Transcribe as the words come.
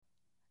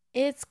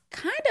It's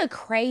kind of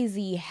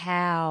crazy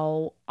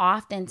how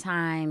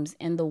oftentimes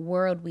in the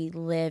world we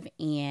live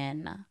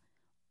in,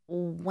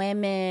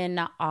 women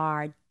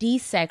are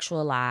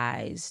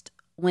desexualized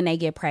when they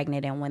get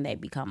pregnant and when they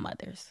become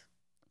mothers.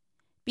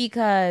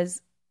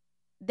 Because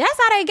that's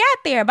how they got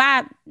there,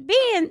 by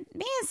being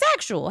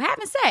sexual,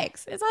 having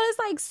sex. And so it's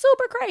like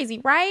super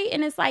crazy, right?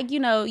 And it's like,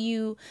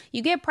 you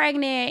get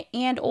pregnant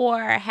and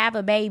or have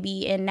a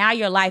baby and now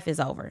your life is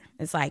over.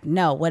 It's like,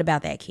 no, what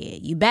about that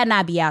kid? You better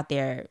not be out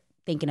there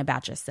thinking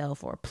about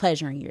yourself or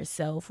pleasuring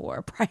yourself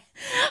or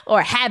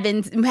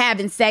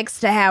having sex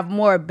to have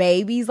more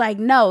babies. Like,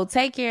 no,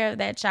 take care of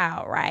that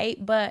child, right?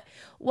 But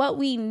what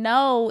we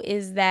know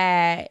is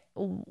that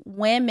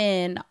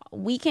women,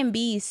 we can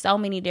be so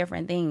many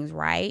different things,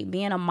 right?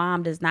 Being a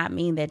mom does not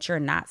mean that you're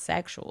not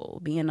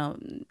sexual.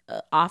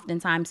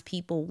 Oftentimes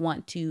people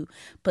want to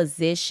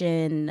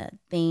position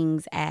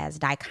things as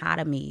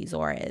dichotomies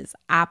or as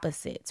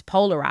opposites,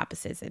 polar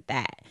opposites at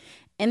that.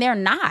 And they're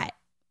not.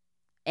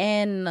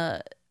 And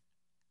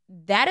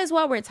that is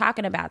what we're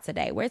talking about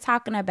today. We're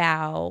talking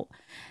about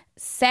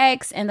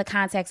sex in the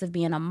context of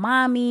being a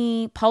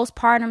mommy,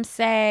 postpartum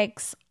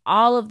sex,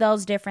 all of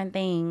those different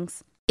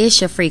things. It's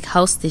your freak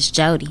hostess,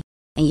 Jody,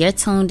 and you're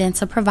tuned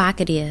into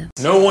Provocative.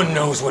 No one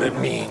knows what it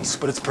means,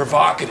 but it's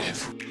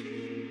provocative.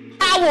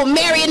 I will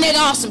marry a nigga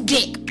off some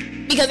dick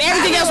because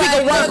everything else we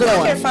can work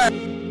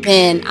on.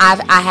 And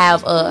I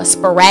have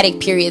sporadic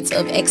periods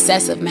of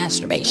excessive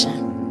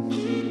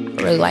masturbation.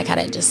 I really like how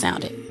that just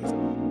sounded.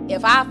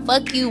 If I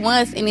fuck you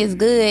once and it's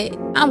good,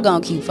 I'm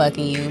gonna keep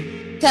fucking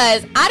you.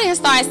 Cause I didn't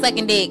start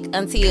sucking dick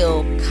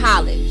until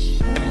college.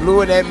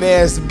 Blew in that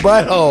man's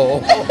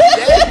butthole.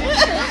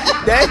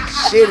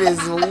 That shit is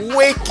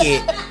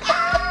wicked.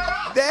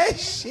 That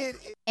shit.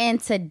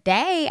 And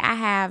today I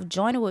have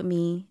joining with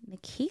me,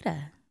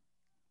 Nikkita.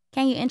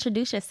 Can you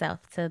introduce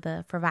yourself to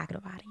the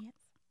provocative audience?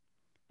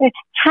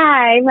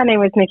 Hi, my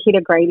name is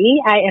Nikkita Grady.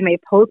 I am a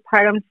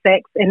postpartum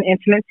sex and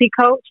intimacy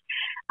coach.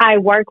 I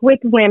work with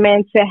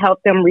women to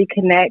help them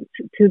reconnect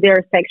to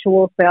their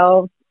sexual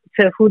selves,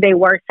 to who they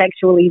were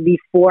sexually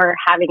before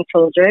having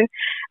children.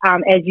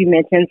 As you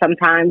mentioned,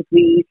 sometimes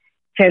we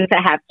tend to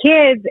have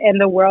kids and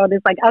the world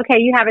is like, okay,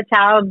 you have a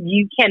child,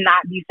 you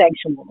cannot be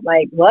sexual.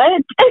 Like,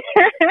 what?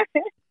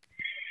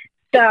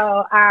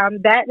 So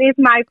that is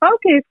my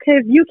focus,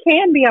 because you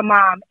can be a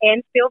mom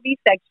and still be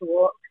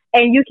sexual,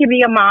 and you can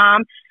be a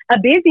mom, a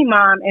busy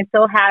mom, and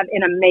still have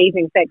an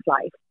amazing sex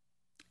life.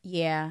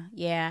 Yeah.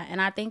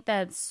 And I think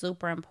that's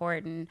super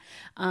important.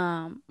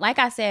 Like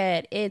I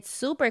said, it's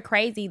super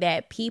crazy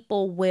that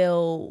people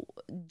will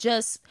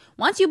just,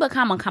 once you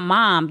become a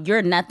mom,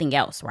 you're nothing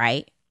else,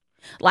 right?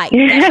 Like,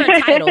 that's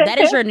your title. That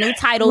is your new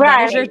title. Right.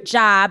 That is your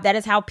job. That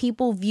is how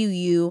people view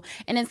you.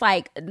 And it's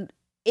like,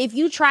 if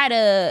you try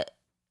to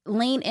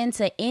lean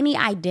into any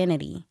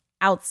identity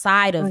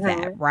outside of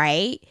that,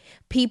 right?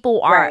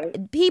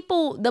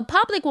 The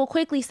public will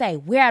quickly say,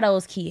 where are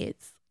those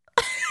kids?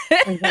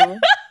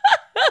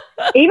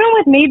 Even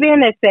with me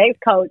being a sex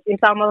coach,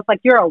 it's almost like,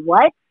 you're a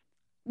what?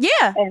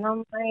 Yeah. And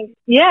I'm like,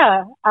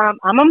 yeah, I'm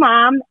a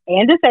mom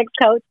and a sex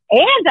coach,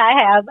 and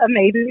I have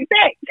amazing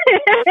sex.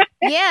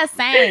 Yeah,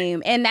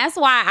 same. And that's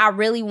why I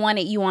really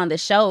wanted you on the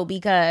show,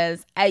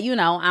 because,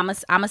 I'm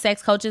a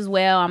sex coach as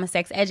well. I'm a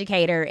sex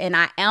educator, and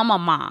I am a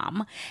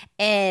mom.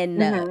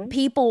 And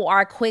people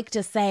are quick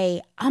to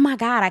say, oh my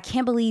God, I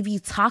can't believe you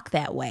talk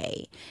that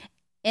way.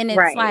 And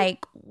it's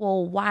like,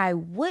 well, why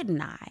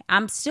wouldn't I?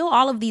 I'm still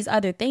all of these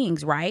other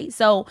things, right?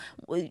 So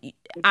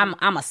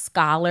I'm a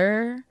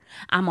scholar,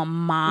 I'm a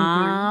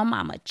mom,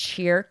 I'm a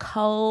cheer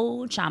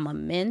coach, I'm a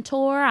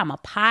mentor, I'm a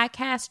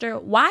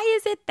podcaster. Why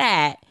is it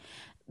that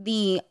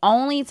the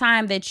only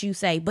time that you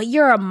say, but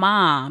you're a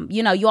mom,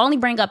 you only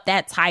bring up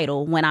that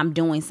title when I'm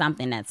doing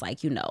something that's like,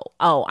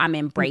 oh, I'm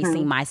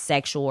embracing my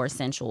sexual or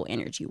sensual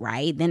energy,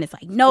 right? Then it's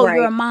like, no,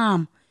 you're a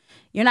mom.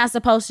 You're not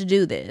supposed to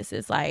do this.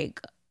 It's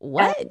like,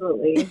 what?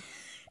 Absolutely.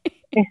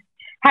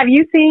 Have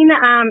you seen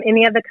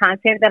any of the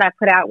content that I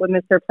put out with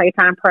Mr.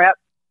 Playtime Prep,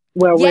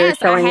 where we're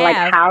showing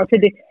like how to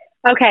do?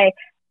 Okay,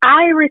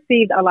 I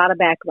received a lot of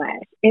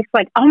backlash. It's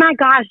like, oh my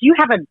gosh, you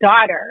have a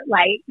daughter.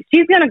 Like,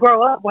 she's gonna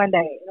grow up one day.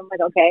 And I'm like,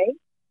 okay.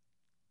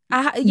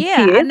 She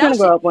is gonna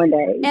grow up one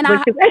day. And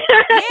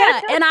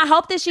I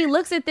hope that she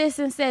looks at this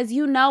and says,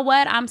 you know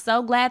what? I'm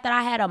so glad that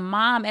I had a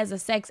mom as a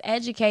sex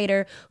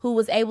educator who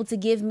was able to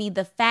give me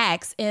the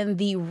facts and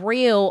the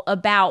real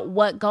about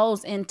what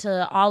goes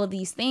into all of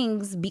these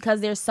things,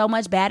 because there's so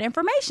much bad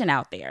information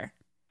out there.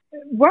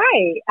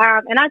 Right.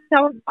 And I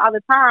tell them all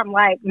the time,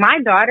 like,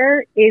 my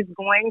daughter is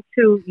going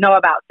to know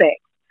about sex.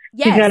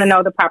 Yes. She's going to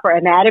know the proper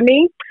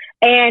anatomy.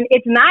 And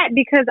it's not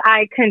because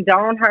I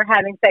condone her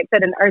having sex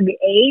at an early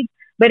age,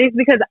 but it's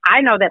because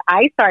I know that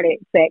I started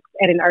sex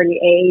at an early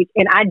age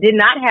and I did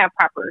not have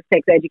proper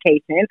sex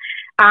education.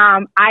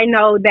 I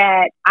know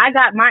that I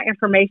got my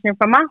information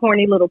from my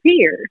horny little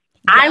peers.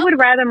 Yep. I would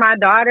rather my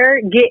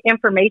daughter get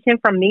information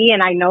from me,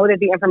 and I know that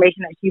the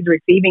information that she's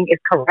receiving is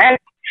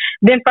correct,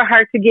 than for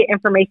her to get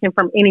information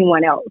from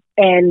anyone else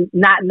and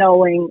not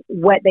knowing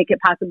what they could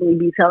possibly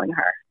be telling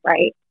her,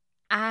 right?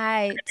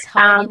 I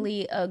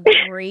totally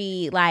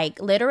agree.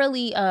 Like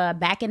literally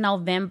back in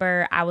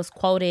November, I was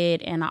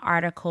quoted in an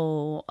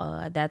article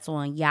that's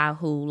on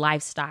Yahoo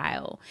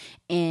Lifestyle,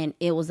 and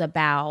it was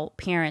about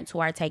parents who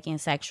are taking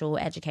sexual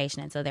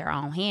education into their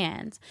own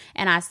hands.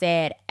 And I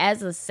said,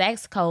 as a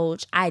sex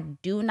coach, I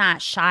do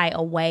not shy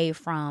away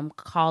from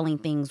calling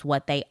things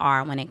what they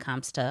are when it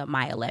comes to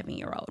my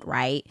 11-year-old,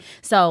 right?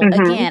 So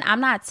again,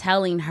 I'm not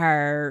telling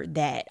her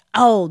that,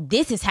 oh,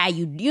 this is how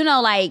you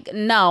know, like,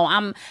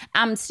 no,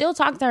 I'm still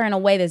talking to her in a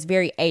way that's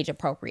very age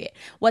appropriate.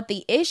 What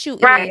the issue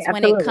is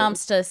when it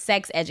comes to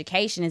sex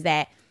education is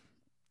that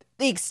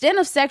the extent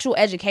of sexual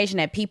education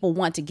that people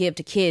want to give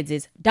to kids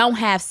is don't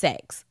have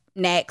sex.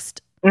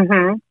 Next.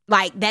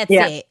 Like, that's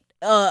it.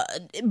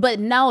 But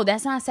no,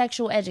 that's not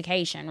sexual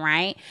education,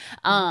 right?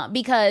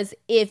 Because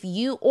if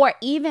you, or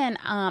even,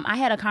 I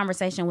had a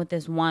conversation with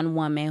this one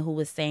woman who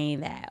was saying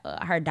that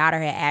her daughter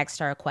had asked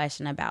her a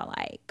question about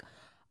like,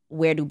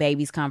 where do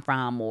babies come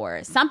from,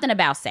 or something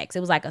about sex. It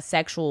was like a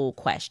sexual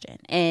question.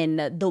 And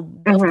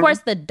of course,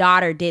 the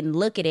daughter didn't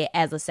look at it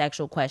as a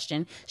sexual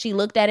question. She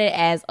looked at it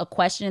as a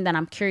question that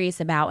I'm curious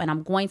about, and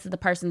I'm going to the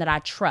person that I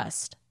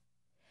trust.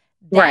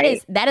 That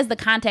is the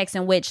context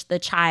in which the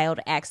child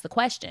asked the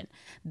question.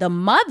 The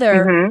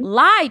mother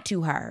lied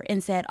to her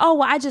and said, oh,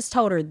 well, I just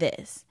told her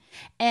this.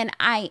 And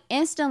I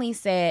instantly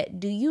said,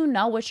 do you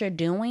know what you're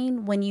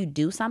doing when you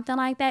do something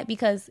like that?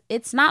 Because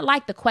it's not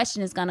like the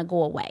question is going to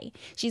go away.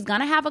 She's going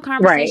to have a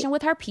conversation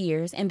with her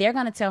peers, and they're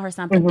going to tell her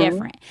something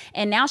different.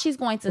 And now she's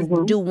going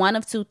to do one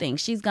of two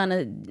things. She's going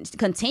to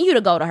continue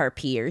to go to her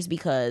peers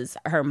because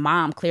her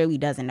mom clearly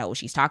doesn't know what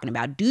she's talking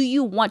about. Do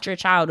you want your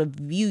child to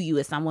view you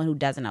as someone who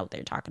doesn't know what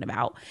they're talking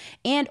about?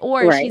 And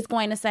or she's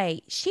going to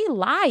say, she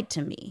lied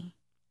to me.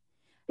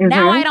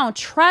 Now I don't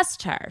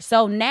trust her.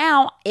 So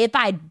now if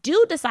I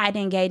do decide to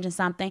engage in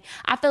something,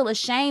 I feel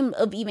ashamed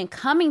of even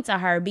coming to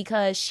her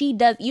because she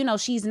does, you know,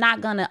 she's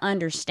not going to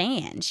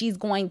understand. She's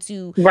going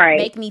to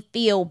make me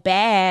feel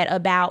bad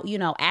about, you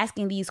know,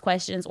 asking these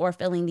questions or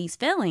feeling these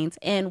feelings.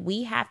 And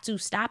we have to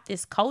stop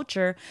this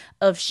culture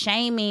of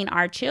shaming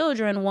our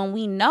children when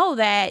we know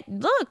that,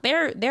 look,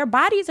 their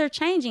bodies are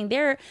changing.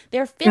 They're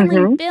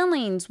feeling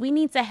feelings. We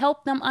need to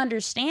help them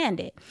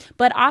understand it.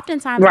 But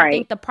oftentimes I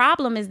think the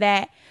problem is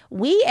that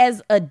we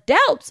as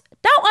adults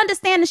don't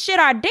understand the shit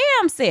our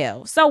damn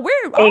selves. So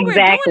all we're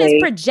doing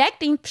is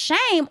projecting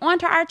shame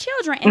onto our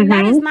children, and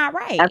that is not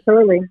right.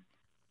 Absolutely.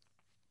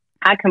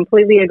 I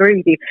completely agree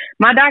with you.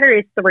 My daughter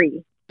is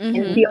 3,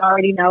 and she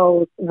already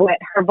knows what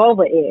her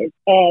vulva is.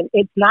 And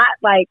it's not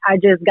like I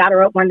just got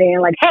her up one day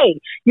and like, hey,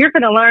 you're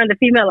going to learn the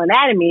female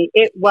anatomy.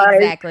 It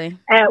was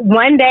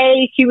one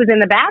day she was in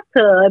the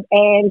bathtub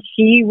and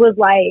she was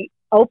like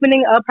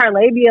opening up her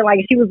labia, like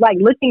she was like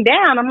looking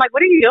down. I'm like,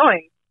 what are you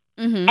doing?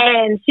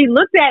 And she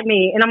looked at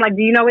me and I'm like,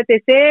 do you know what this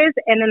is?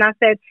 And then I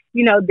said,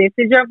 you know, this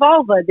is your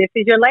vulva, this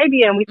is your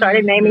labia. And we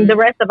started naming the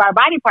rest of our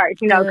body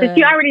parts, you know, because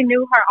she already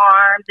knew her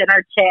arms and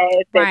her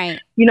chest and,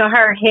 you know,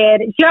 her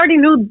head. She already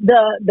knew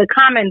the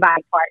common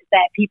body parts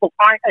that people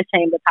aren't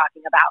ashamed of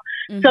talking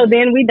about. So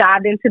then we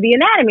dived into the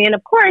anatomy. And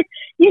of course,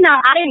 you know,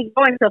 I didn't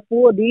go into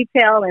full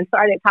detail and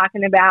started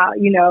talking about,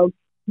 you know,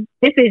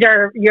 this is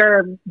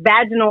your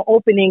vaginal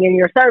opening and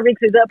your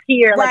cervix is up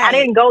here. Like I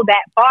didn't go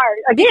that far.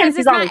 Again, because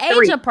it's not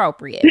age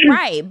appropriate,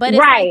 right? But it's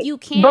like you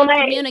can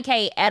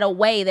communicate at a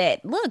way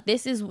that, look,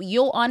 this is,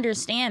 you'll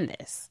understand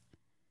this.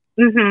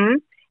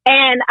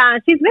 And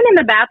she's been in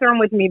the bathroom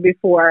with me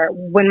before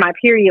when my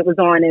period was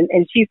on,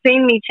 and she's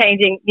seen me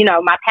changing, you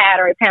know, my pad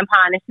or a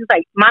tampon, and she's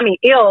like, "Mommy,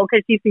 ill,"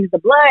 because she sees the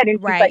blood, and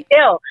she's like,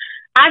 "Ill."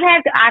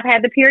 I've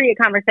had the period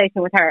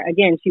conversation with her.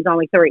 Again, she's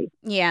only 3.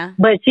 Yeah.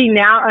 But she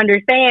now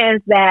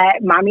understands that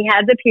mommy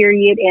has a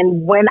period,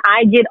 and when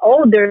I get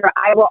older,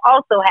 I will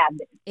also have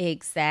this.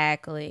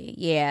 Exactly.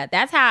 Yeah.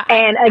 That's how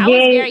and I again,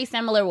 was very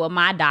similar with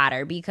my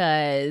daughter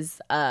because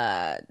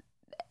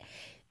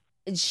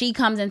she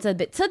comes into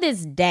to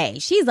this day,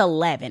 she's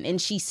 11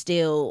 and she's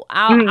still,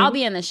 I'll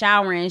be in the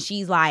shower and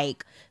she's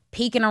like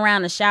peeking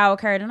around the shower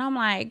curtain. And I'm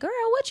like, girl,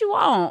 what you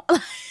want?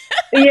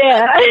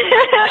 Yeah.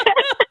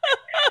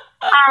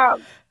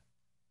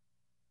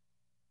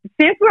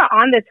 Since we're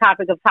on the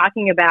topic of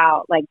talking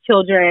about like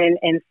children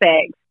and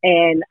sex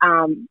and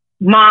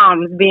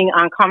moms being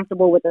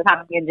uncomfortable with the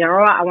topic in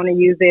general, I want to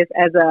use this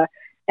as a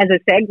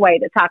segue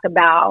to talk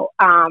about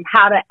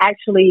how to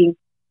actually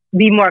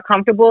be more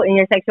comfortable in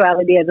your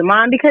sexuality as a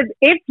mom. Because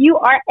if you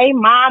are a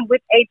mom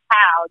with a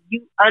child,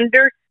 you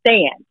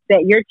understand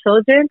that your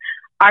children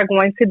are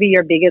going to be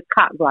your biggest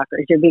cock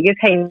blockers, your biggest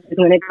haters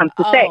when it comes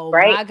to sex,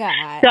 right? My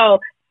God. So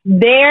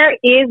there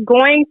is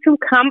going to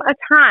come a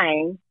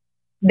time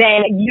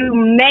that you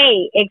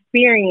may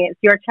experience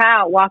your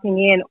child walking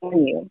in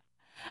on you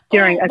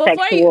during a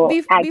sexual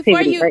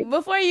activity.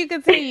 Before you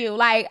continue,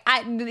 like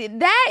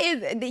that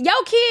is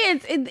your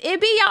kids.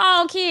 It be your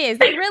own kids.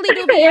 They really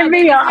do be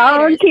your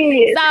own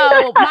kids.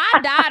 So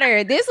my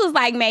daughter, this was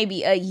like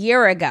maybe a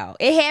year ago.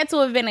 It had to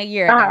have been a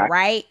year ago,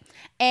 right?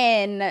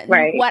 And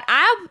what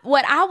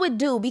I would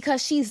do,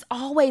 because she's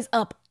always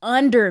up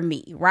under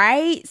me,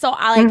 right? So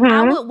I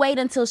would wait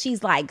until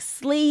she's like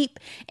sleep,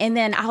 and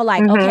then I'll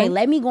like, okay,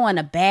 let me go in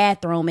the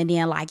bathroom, and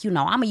then like, I'm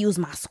gonna use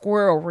my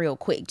squirrel real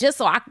quick, just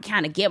so I can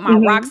kind of get my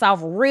rocks off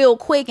real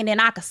quick, and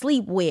then I can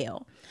sleep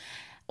well.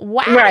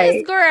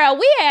 This girl,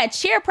 we had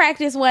cheer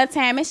practice one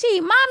time, and she,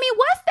 Mommy,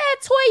 what's that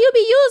toy you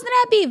be using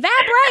that be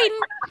vibrating?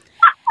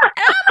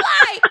 And I'm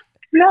like,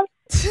 no,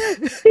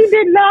 she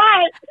did not.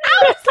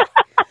 I was like,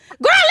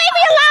 girl, leave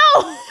me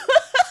alone.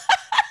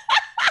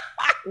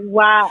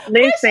 Wow,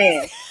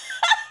 listen.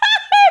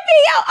 Be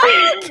your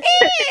own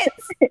kids.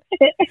 So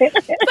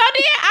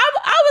then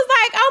I was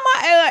like, oh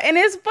my, and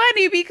it's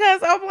funny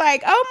because I'm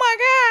like, oh my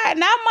God,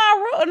 not my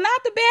room,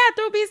 not the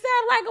bathroom be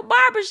sounding like a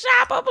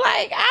barbershop. I'm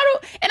like,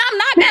 and I'm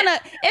not gonna.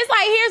 It's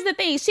like, here's the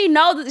thing,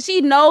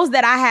 she knows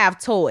that I have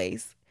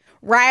toys.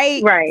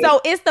 Right. So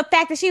it's the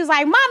fact that she was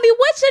like, Mommy,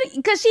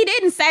 because she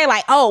didn't say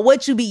like, oh,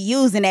 what you be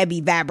using that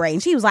be vibrating.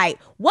 She was like,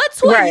 what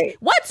toy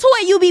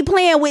you be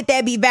playing with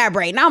that be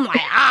vibrating? I'm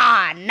like,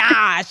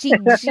 nah. She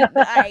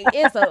like,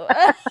 it's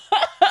a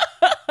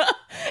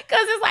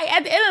because it's like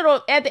at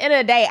the end of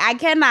the day, I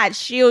cannot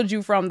shield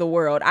you from the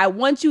world. I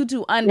want you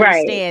to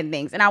understand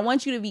things, and I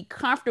want you to be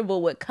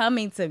comfortable with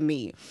coming to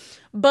me.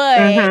 But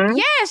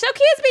yes, your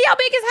kids be your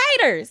biggest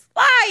haters.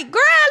 Like,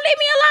 girl, leave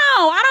me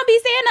alone. I don't be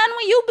saying nothing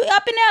when you be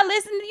up in there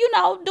listening,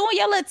 doing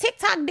your little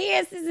TikTok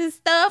dances and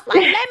stuff. Like,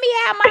 let me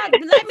have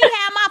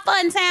my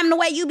fun time the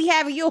way you be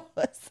having yours.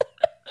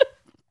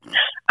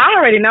 I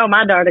already know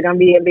my daughter gonna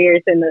be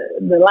embarrassing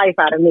the life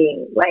out of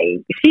me.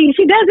 Like,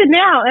 she does it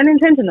now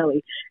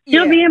unintentionally.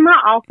 She'll be in my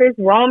office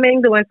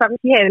roaming, doing something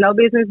she had no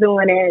business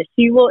doing, and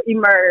she will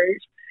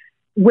emerge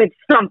with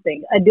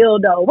something, a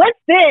dildo. What's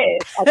this?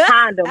 A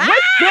condom.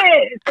 What's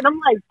this? And I'm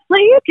like,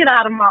 please get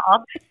out of my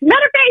office.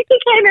 Matter of fact, she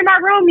came in my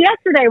room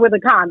yesterday with a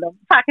condom,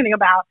 talking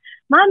about,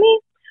 Mommy,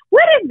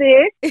 what is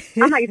this?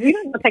 I'm like, you're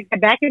gonna take that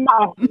back in my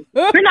office.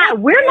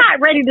 We're not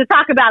ready to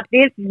talk about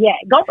this yet.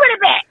 Go put it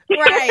back.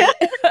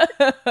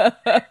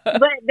 Right.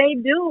 But they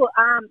do.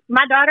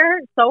 My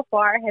daughter so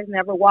far has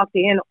never walked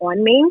in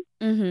on me,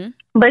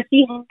 but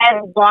she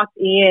has walked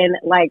in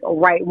like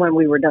right when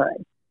we were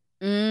done.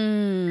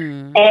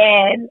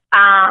 And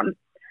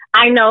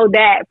I know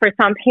that for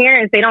some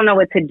parents, they don't know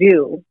what to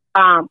do.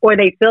 Or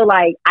they feel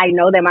like, I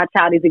know that my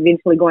child is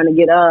eventually going to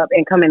get up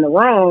and come in the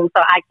room,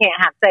 so I can't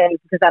have sex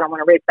because I don't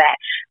want to risk that.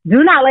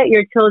 Do not let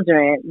your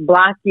children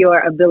block your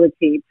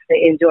ability to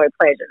enjoy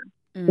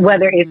pleasure,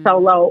 whether it's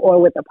solo or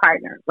with a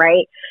partner,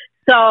 right?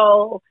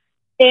 So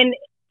in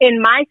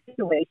my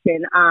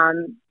situation,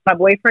 my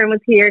boyfriend was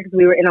here because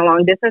we were in a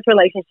long distance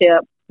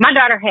relationship. My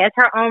daughter has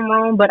her own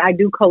room, but I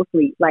do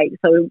co-sleep. Like,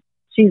 so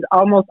she's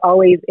almost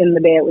always in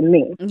the bed with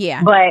me.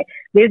 Yeah. But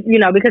this,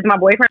 because my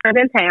boyfriend was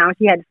in town,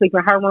 she had to sleep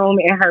in her room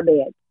in her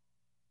bed.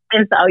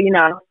 And so,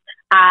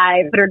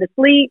 I put her to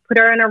sleep, put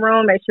her in her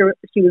room, made sure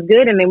she was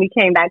good. And then we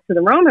came back to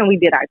the room and we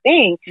did our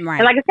thing. Right.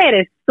 And like I said,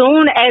 as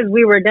soon as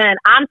we were done,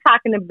 I'm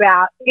talking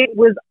about, it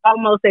was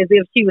almost as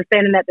if she was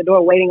standing at the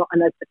door waiting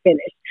on us to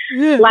finish.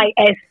 Yeah. Like,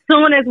 as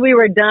soon as we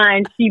were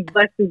done, she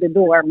busted through the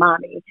door,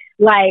 Mommy.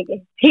 Like,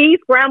 he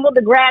scrambled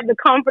to grab the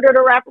comforter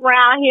to wrap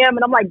around him.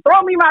 And I'm like,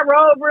 throw me my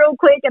robe real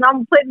quick. And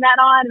I'm putting that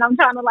on and I'm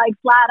trying to like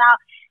slide out.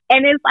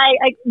 And it's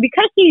like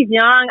because she's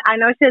young, I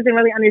know she doesn't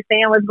really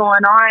understand what's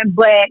going on,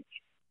 but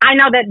I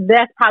know that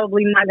that's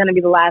probably not going to be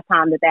the last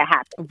time that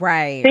happens.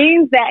 Right.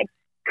 Things that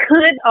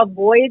could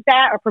avoid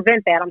that or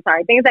prevent that,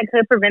 things that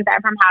could prevent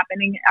that from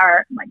happening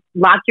are like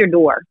lock your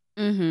door.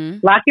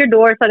 Lock your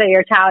door so that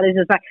your child is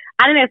just like,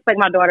 I didn't expect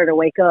my daughter to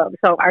wake up,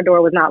 so our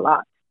door was not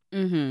locked.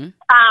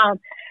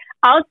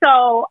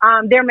 Also,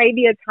 there may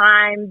be a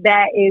time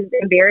that is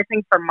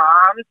embarrassing for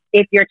moms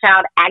if your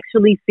child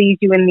actually sees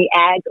you in the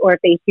act or if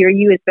they hear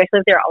you, especially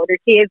if they're older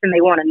kids and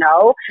they want to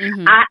know.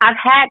 I've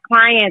had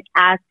clients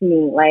ask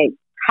me, like,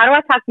 how do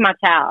I talk to my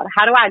child?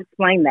 How do I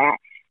explain that?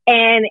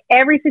 And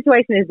every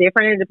situation is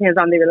different. It depends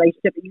on the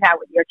relationship that you have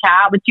with your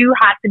child, but you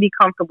have to be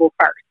comfortable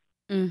first.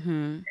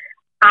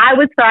 I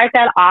would start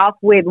that off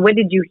with, what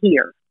did you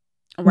hear?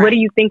 Right. What do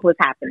you think was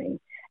happening?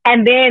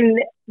 And then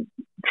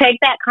take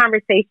that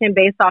conversation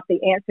based off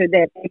the answer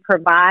that they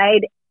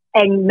provide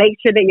and make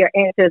sure that your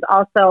answer is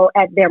also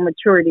at their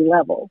maturity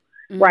level,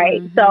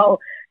 right? So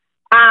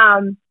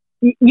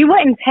you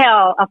wouldn't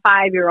tell a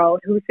 5-year-old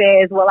who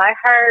says, well, I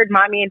heard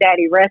Mommy and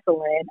Daddy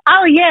wrestling.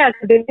 Oh, yeah,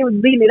 because they was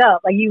beating it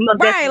up. Like, you look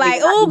right,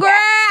 like, oh, girl,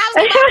 I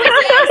was about to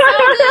say so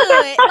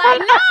good. Like,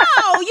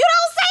 no, you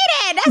don't say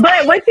that. That's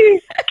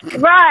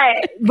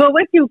but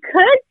what you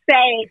could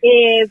say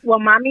is, well,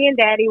 Mommy and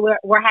Daddy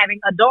were having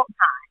adult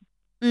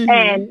time.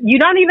 And you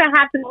don't even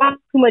have to go into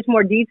too much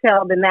more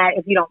detail than that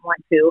if you don't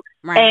want to.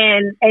 Right.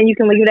 And you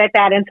can leave it at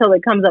that until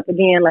it comes up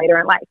again later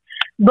in life.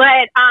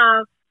 But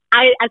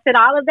I said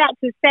all of that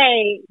to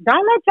say,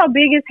 don't let your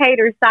biggest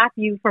hater stop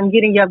you from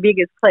getting your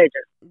biggest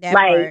pleasure. That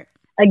part.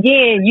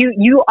 Again,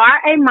 you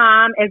are a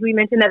mom, as we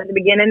mentioned at the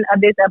beginning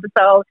of this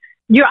episode.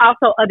 You're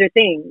also other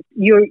things.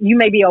 You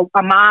may be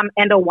a mom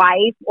and a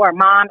wife, or a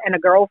mom and a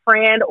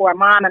girlfriend, or a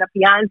mom and a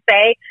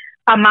fiance.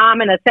 a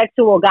mom and a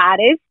sexual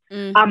goddess,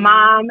 a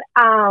mom,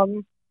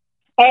 and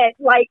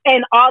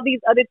all these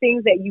other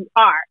things that you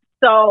are.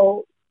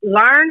 So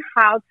learn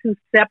how to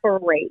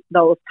separate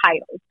those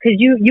titles, because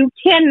you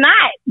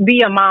cannot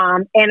be a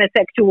mom and a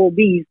sexual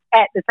beast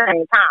at the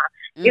same time.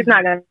 It's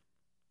not going to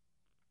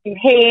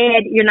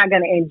head, you're not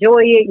going to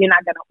enjoy it, you're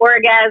not going to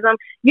orgasm,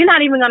 you're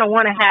not even going to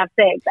want to have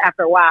sex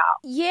after a while.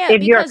 Yeah,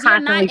 if because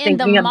you're not in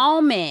the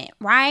moment,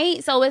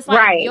 right? So it's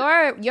like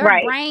your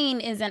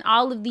brain is in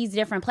all of these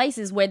different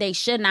places where they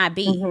should not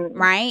be,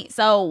 right?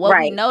 So what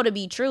we know to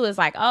be true is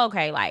like, oh,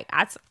 okay, like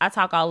I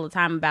talk all the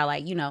time about,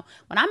 like, you know,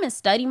 when I'm in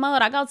study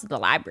mode, I go to the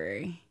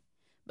library.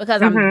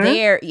 Because I'm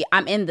there,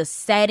 I'm in the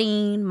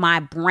setting,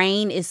 my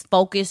brain is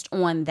focused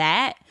on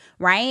that,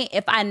 right?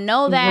 If I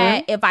know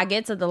that if I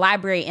get to the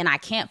library and I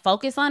can't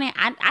focus on it,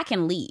 I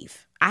can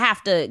leave. I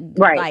have to,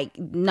 like,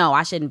 no,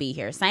 I shouldn't be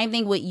here. Same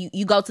thing with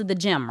you go to the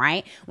gym,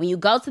 right? When you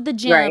go to the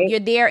gym, you're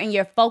there and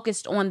you're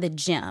focused on the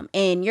gym,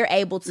 and you're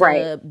able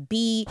to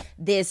be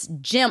this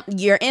gym.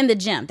 You're in the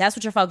gym. That's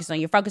what you're focused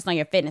on. You're focused on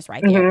your fitness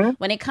right there.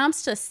 When it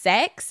comes to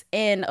sex,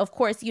 and of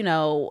course, you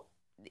know,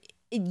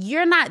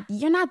 you're not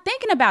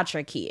thinking about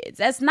your kids.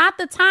 That's not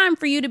the time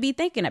for you to be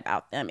thinking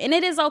about them. And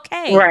it is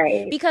okay.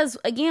 Right. Because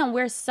again,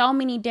 we're so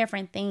many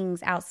different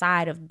things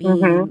outside of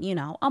being, you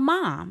know, a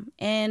mom.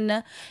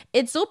 And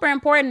it's super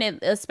important,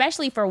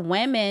 especially for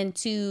women,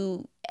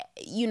 to,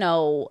 you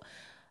know,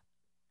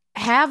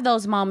 have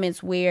those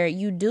moments where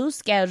you do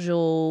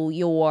schedule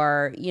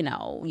your, you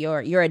know,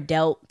 your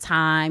adult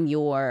time,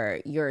 your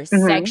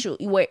sexual,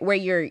 where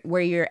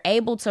you're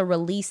able to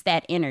release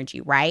that energy,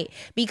 right?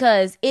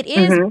 Because it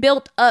is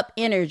built up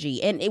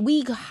energy, and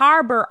we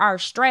harbor our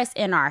stress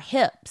in our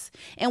hips,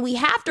 and we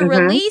have to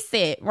release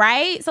it,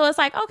 right? So it's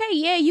like, okay,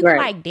 yeah, you can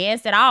like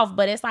dance it off,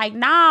 but it's like,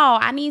 no,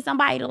 I need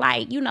somebody to,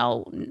 like, you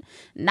know,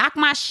 knock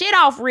my shit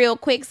off real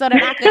quick so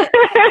that I could.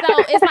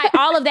 So it's like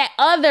all of that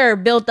other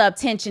built up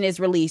tension is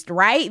released,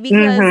 right?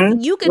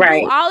 Because you can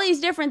do all these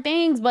different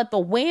things, but the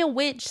way in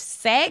which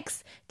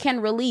sex can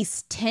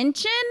release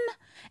tension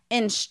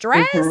and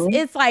stress,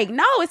 it's like,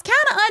 no, it's kind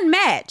of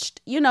unmatched.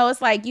 You know,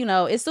 it's like, you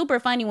know, it's super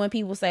funny when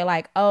people say,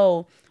 like,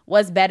 oh,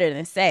 what's better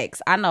than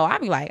sex? I know, I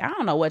be like, I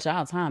don't know what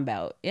y'all talking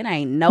about. It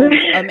ain't no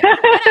amount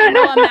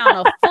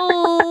of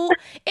food.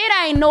 It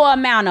ain't no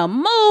amount of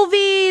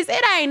movies.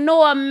 It ain't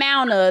no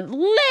amount of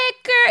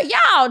liquor.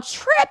 Y'all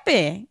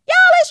tripping.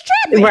 Y'all is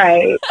tripping.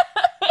 Right.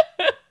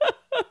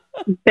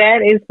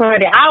 That is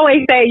funny. I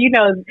always say, you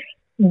know,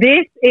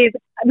 this is,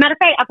 matter of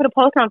fact, I put a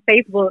post on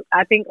Facebook,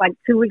 I think like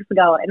 2 weeks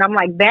ago, and I'm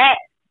like, that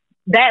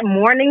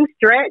morning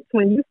stretch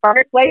when you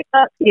first wake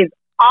up is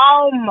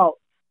almost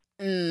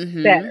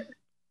better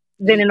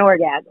than an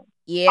orgasm.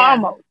 Yeah.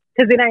 Almost.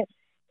 Because it ain't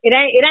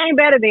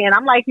better than.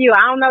 I'm like you.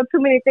 I don't know too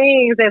many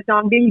things that's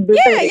gonna be.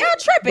 Yeah, y'all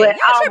tripping.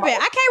 Y'all tripping.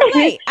 I can't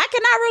relate. I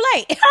cannot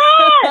relate.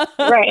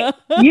 Right.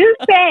 You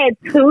said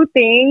two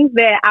things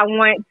that I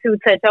want to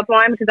touch up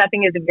on, because I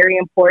think it's very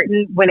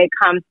important when it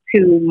comes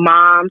to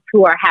moms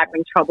who are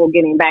having trouble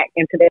getting back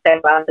into their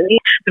sexuality.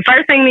 The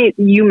first thing that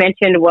you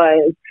mentioned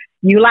was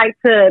you like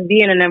to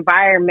be in an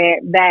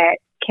environment that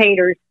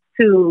caters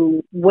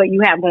to what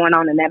you have going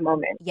on in that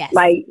moment. Yes.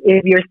 Like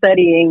if you're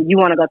studying, you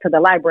want to go to the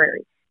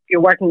library.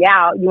 You're working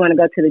out, you want to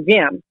go to the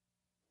gym.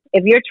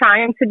 If you're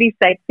trying to be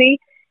sexy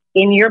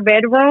in your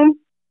bedroom,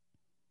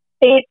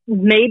 it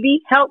may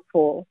be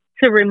helpful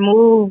to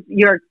remove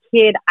your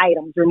kid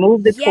items,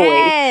 remove the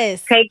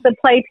toys, take the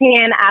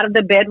playpen out of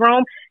the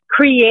bedroom,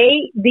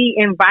 create the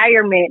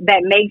environment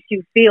that makes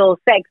you feel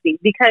sexy.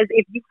 Because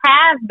if you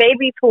have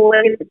baby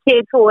toys,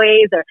 kid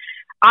toys, or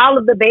all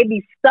of the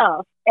baby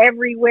stuff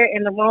everywhere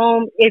in the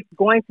room, it's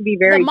going to be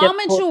very difficult. The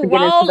moment you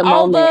roll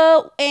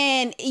over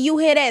and you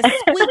hear that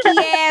squeaky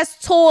ass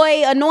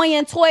toy,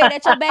 annoying toy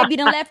that your baby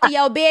done left in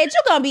your bed,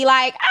 you're gonna be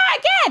like,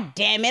 god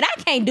damn it, I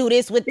can't do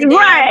this with the damn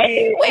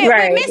with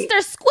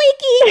Mr.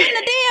 Squeaky in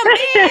the damn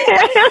bed.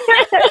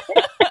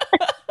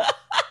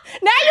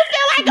 Now you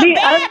feel like a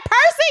bad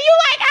person. You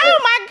like, oh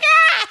my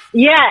god.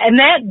 Yeah, and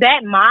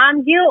that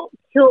mom guilt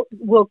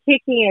will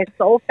kick in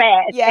so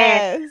fast.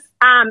 Yes.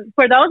 And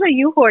for those of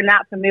you who are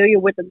not familiar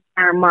with the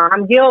term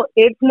mom guilt,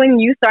 it's when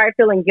you start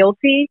feeling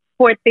guilty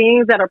for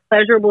things that are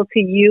pleasurable to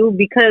you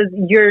because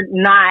you're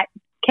not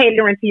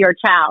catering to your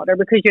child, or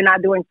because you're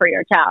not doing for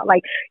your child.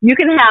 Like, you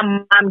can have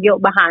mom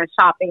guilt behind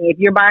shopping. If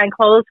you're buying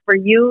clothes for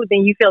you, then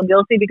you feel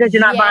guilty because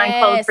you're not buying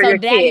clothes for your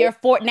kids.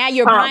 Now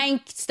you're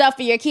buying stuff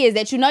for your kids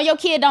that you know your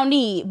kid don't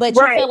need, but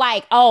you feel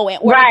like, oh, in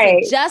order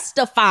to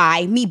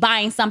justify me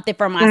buying something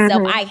for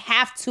myself, I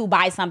have to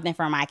buy something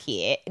for my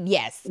kid.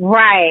 Yes.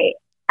 Right.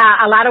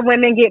 A lot of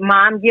women get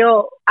mom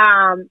guilt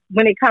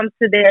when it comes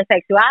to their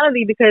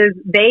sexuality because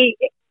they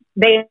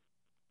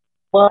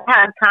will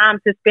have time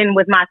to spend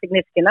with my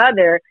significant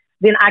other,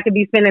 then I could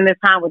be spending this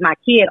time with my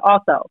kid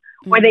also.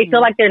 Or they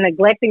feel like they're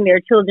neglecting their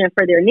children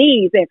for their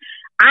needs. And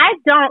I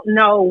don't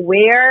know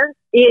when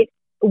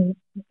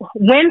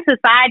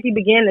society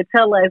began to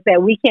tell us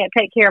that we can't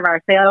take care of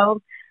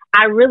ourselves.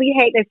 I really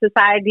hate that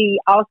society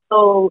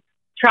also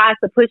tries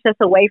to push us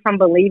away from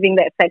believing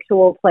that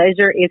sexual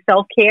pleasure is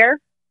self-care.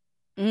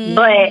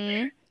 But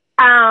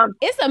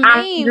it's a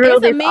meme.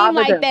 It's a meme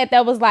like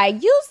that was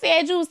like, you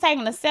said you was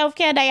taking a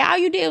self-care day. All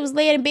you did was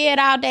lay in bed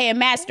all day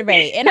and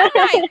masturbate. And I'm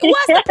like,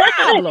 what's the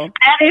problem?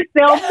 That is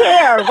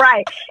self-care,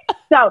 right?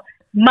 So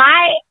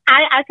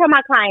I tell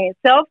my clients,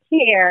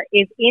 self-care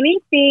is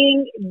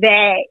anything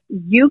that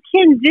you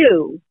can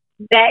do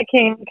that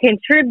can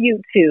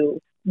contribute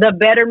to the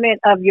betterment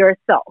of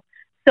yourself.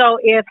 So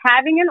if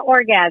having an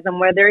orgasm,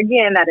 whether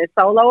again that is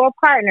solo or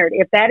partnered,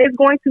 if that is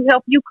going to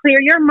help you clear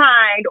your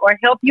mind or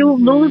help you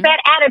lose that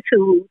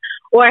attitude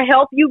or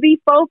help you be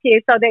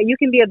focused so that you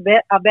can be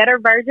a better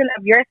version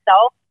of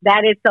yourself,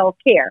 that is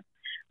self-care.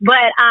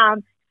 But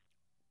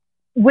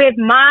with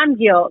mom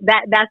guilt,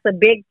 that's a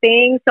big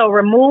thing. So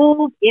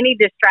remove any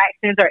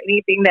distractions or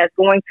anything that's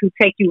going to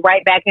take you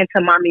right back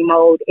into mommy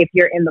mode if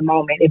you're in the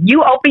moment. If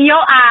you open your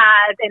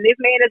eyes and this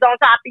man is on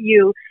top of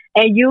you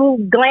and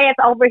you glance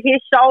over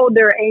his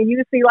shoulder and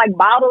you see like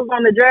bottles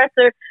on the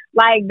dresser,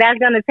 like that's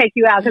going to take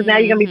you out because now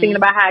you're going to be thinking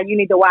about how you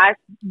need to wash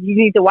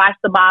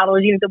the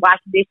bottles, you need to wash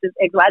the dishes,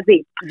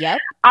 XYZ. Yep.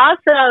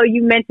 Also,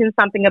 you mentioned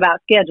something about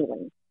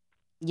scheduling.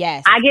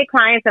 Yes. I get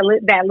clients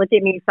that look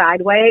at me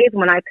sideways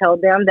when I tell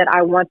them that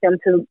I want them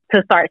to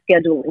start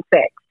scheduling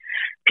sex.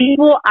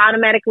 People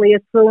automatically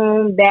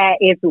assume that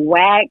it's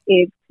whack,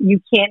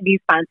 you can't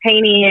be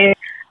spontaneous,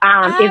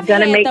 it's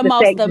going to make the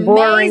sex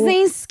boring.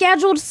 Amazing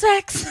scheduled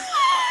sex.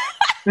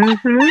 So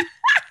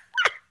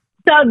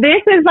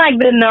this is like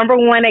the number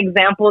one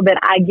example that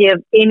I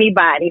give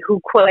anybody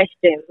who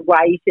questions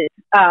why you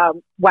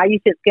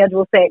should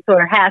schedule sex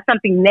or have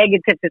something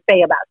negative to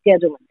say about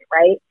scheduling it,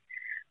 right?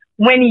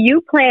 When you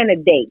plan a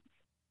date,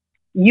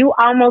 you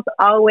almost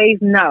always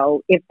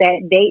know if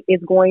that date is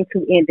going to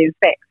end in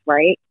sex,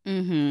 right?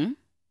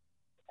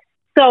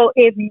 So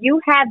if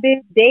you have this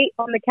date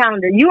on the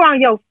calendar, you're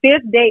on your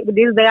 5th date with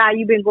this guy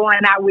you've been going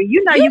out with.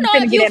 You know you're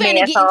going to get that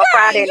man on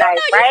Friday night,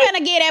 right? You're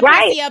going to get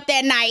that pussy up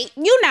that night.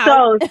 You know.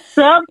 So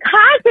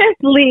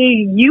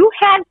subconsciously, you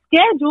have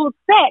scheduled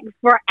sex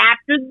for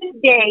after the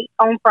date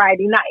on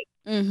Friday night.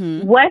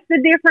 What's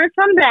the difference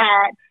from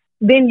that?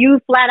 Then you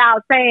flat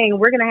out saying,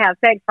 we're going to have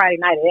sex Friday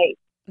night at 8.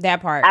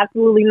 That part.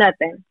 Absolutely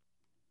nothing.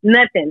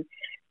 Nothing.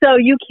 So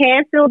you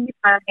can still be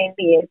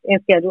spontaneous and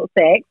schedule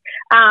sex.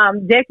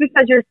 Just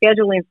because you're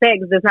scheduling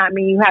sex does not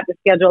mean you have to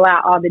schedule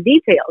out all the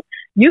details.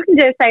 You can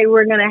just say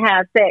we're going to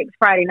have sex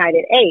Friday night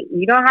at 8.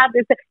 You don't have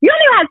to say, you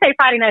don't even have to say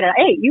Friday night at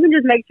 8. You can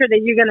just make sure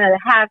that you're going to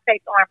have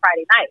sex on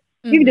Friday night.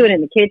 You can do it in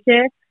the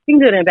kitchen. You can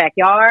do it in the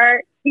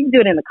backyard. You can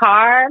do it in the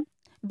car.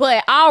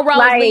 But all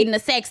roads leading to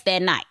sex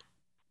that night.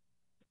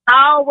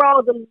 All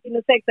roads are leading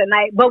to sex at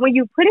night. But when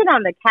you put it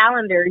on the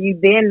calendar, you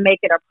then make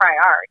it a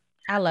priority.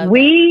 I love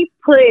We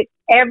put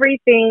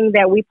everything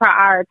that we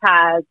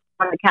prioritize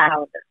on the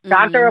calendar.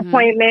 Doctor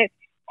appointments,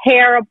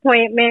 hair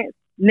appointments,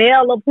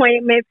 nail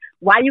appointments.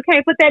 Why you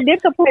can't put that dick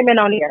appointment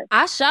on here?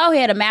 I sure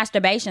had a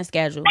masturbation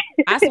schedule.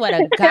 I swear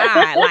to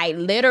God, like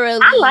literally.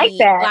 I like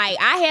that. Like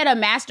I had a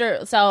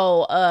master.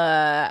 So,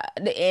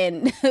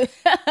 and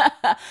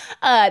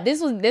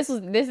this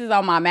is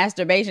on my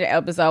masturbation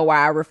episode where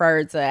I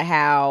referred to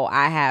how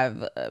I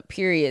have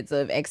periods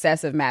of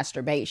excessive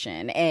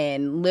masturbation,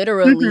 and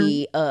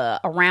literally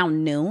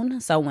around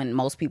noon. So when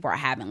most people are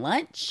having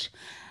lunch,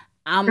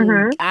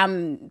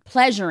 I'm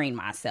pleasuring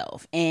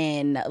myself,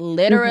 and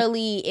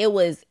literally it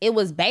was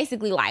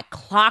basically like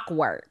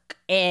clockwork,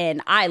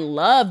 and I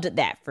loved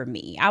that for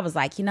me. I was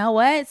like, you know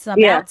what? It's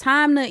about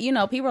time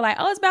to, people are like,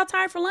 oh, it's about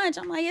time for lunch.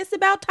 I'm like, it's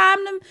about time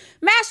to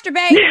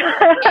masturbate.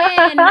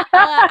 And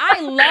I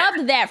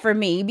loved that for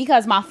me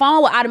because my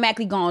phone would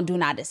automatically go on do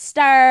not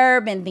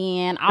disturb, and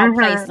then I'll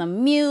play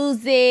some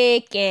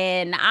music,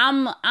 and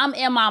I'm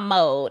in my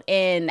mode.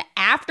 And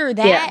after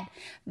that,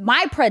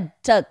 my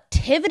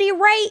productivity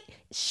rate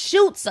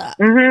shoots up.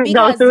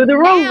 Go through the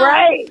roof,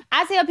 right?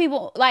 I tell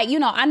people, like,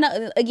 I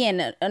know,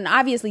 again, and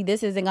obviously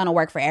this isn't going to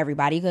work for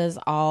everybody because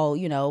all,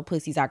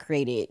 pussies are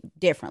created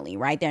differently,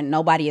 right?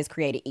 Nobody is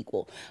created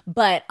equal.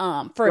 But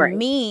for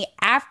me,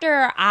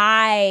 after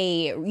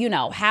I,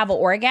 have an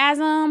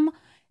orgasm,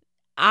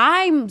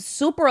 I'm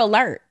super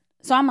alert.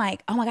 So I'm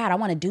like, oh my God, I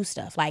want to do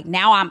stuff. Like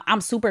now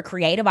I'm super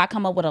creative. I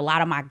come up with a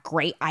lot of my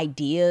great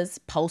ideas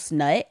post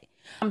nut.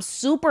 I'm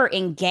super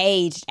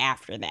engaged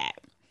after that.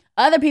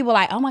 Other people are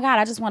like, oh my God,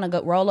 I just want to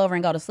go roll over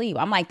and go to sleep.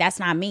 I'm like, that's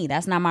not me.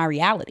 That's not my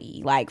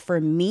reality. Like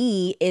for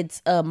me,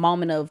 it's a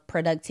moment of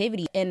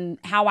productivity. And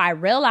how I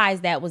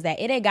realized that was that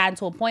it had gotten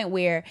to a point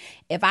where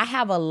if I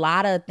have a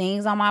lot of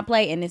things on my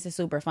plate, and this is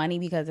super funny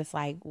because it's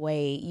like,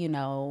 wait,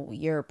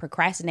 you're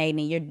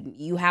procrastinating and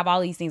you have all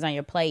these things on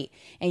your plate,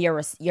 and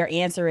your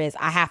answer is,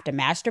 I have to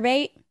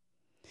masturbate.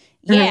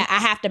 Yeah, I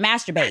have to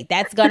masturbate.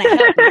 That's going to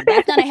help me.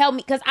 That's going to help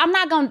me because I'm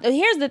not going to.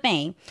 Here's the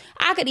thing.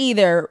 I could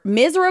either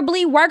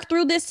miserably work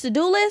through this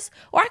to-do list,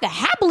 or I could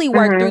happily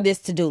work through this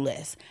to-do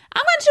list.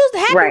 I'm going to choose the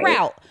happy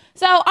route.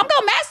 So I'm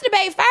going to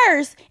masturbate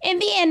first,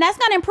 and then that's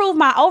going to improve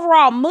my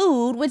overall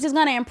mood, which is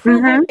going to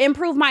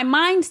improve my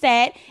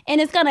mindset, and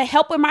it's going to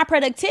help with my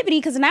productivity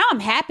because now I'm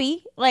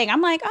happy. Like,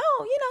 I'm like,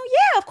 oh,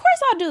 yeah, of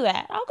course I'll do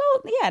that. I'll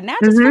go, now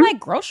I just feel like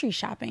grocery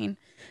shopping.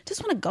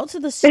 just want to go to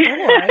the store.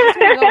 I just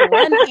want to go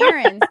run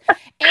errands.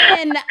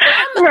 And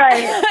I'm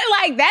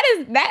like,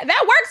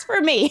 that works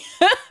for me.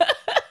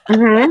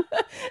 Mm-hmm.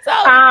 So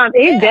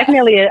it's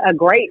definitely a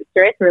great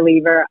stress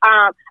reliever.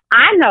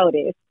 I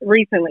noticed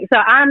recently, so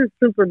I'm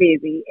super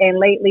busy, and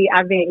lately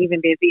I've been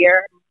even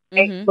busier.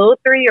 A little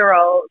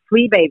 3-year-old,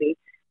 sweet baby.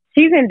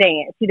 She's in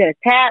dance. She does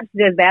tap,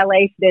 she does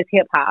ballet, she does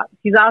hip hop.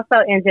 She's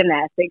also in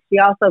gymnastics. She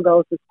also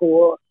goes to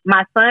school.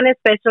 My son is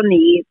special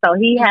needs, so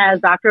he has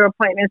doctor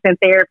appointments and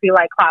therapy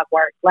like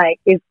clockwork. Like,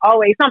 it's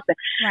always something.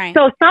 Right.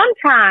 So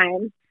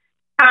sometimes,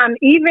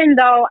 even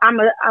though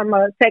I'm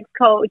a sex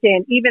coach,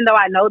 and even though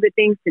I know the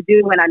things to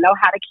do, and I know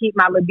how to keep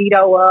my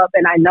libido up,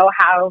 and I know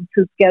how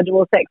to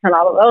schedule sex and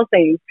all of those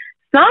things,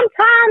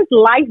 sometimes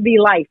life be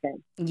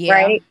lifing,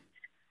 right?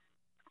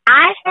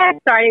 I have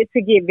started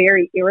to get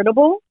very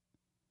irritable.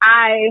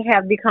 I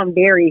have become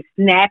very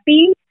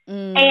snappy.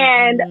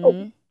 And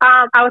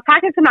I was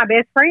talking to my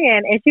best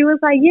friend, and she was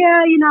like,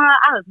 yeah,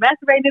 I was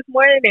masturbating this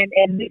morning,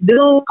 and the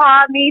dude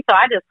called me, so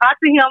I just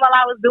talked to him while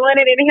I was doing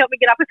it, and it helped me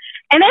get off.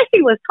 And as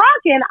she was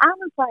talking, I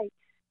was like,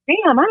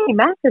 damn, I ain't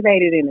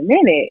masturbated in a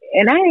minute,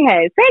 and I ain't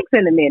had sex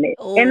in a minute.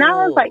 Ooh. And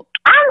I was like,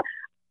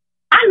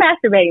 I'm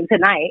masturbating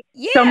tonight.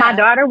 Yeah. So my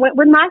daughter went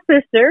with my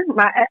sister.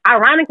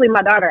 Ironically,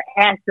 my daughter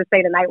asked to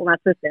stay the night with my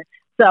sister.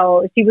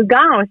 So she was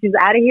gone. She was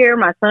out of here.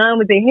 My son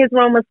was in his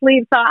room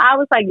asleep. So I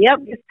was like, yep,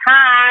 it's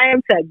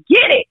time to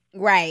get it.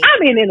 Right. I've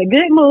been in a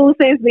good mood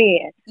since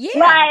then. Yeah.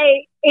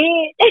 Like,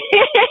 it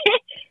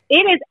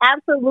is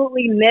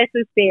absolutely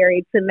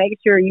necessary to make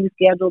sure you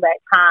schedule that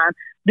time.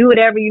 Do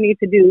whatever you need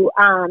to do.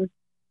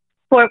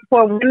 For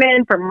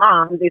women, for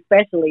moms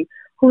especially,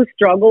 who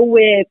struggle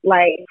with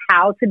like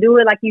how to do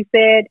it, like you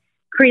said,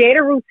 create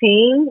a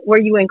routine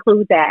where you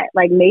include that.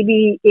 Like,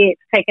 maybe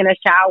it's taking a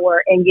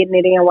shower and getting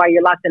it in while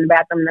you're locked in the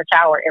bathroom in the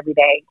shower every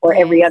day or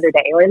every other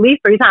day, or at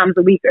least 3 times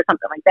a week or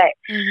something like that.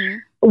 Mm-hmm.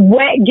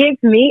 What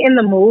gets me in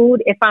the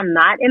mood, if I'm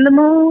not in the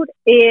mood,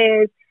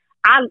 is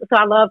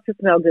I love to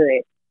smell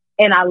good.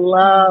 And I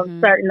love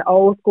certain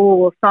old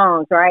school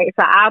songs, right?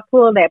 So I'll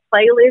pull that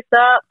playlist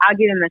up, I'll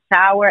get in the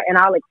shower, and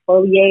I'll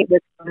exfoliate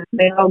with some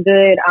smell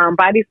good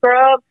body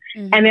scrub.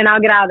 And then I'll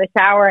get out of the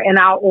shower and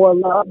I'll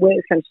oil up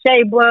with some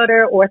shea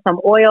butter or some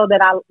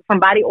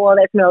body oil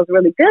that smells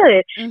really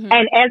good.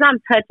 And as I'm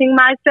touching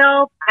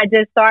myself, I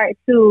just start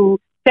to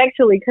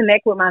sexually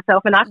connect with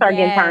myself, and I start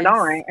getting turned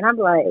on. And I'm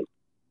like,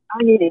 oh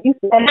yeah,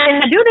 and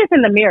I do this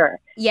in the mirror.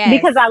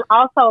 Because I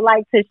also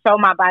like to show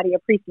my body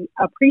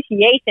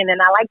appreciation,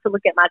 and I like to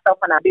look at myself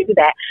when I do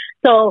that.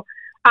 So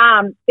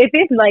if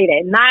it's late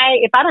at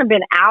night, if I done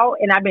been out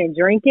and I've been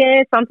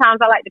drinking, sometimes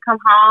I like to come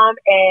home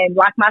and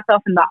lock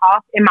myself in my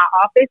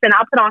office, and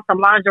I'll put on some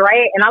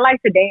lingerie, and I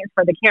like to dance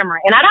for the camera.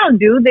 And I don't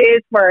do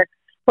this for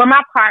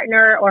my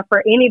partner or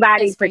for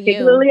anybody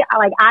particularly.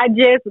 I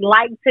just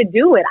like to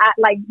do it. I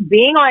like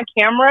being on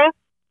camera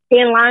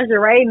in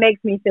lingerie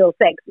makes me feel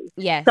sexy.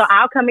 Yes. So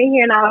I'll come in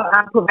here and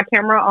I'll put my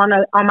camera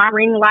on my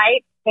ring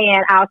light,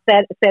 and I'll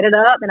set it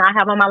up, and I'll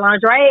have on my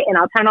lingerie, and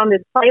I'll turn on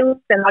this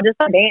playlist, and I'll just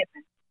start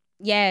dancing.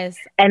 Yes.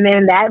 And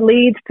then that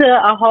leads to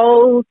a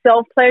whole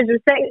self-pleasure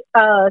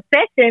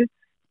session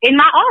in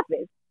my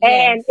office.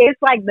 And it's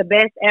like the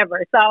best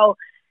ever. So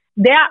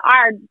there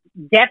are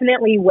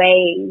definitely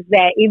ways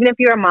that even if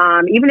you're a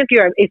mom,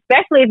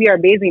 especially if you're a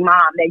busy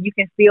mom, that you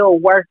can still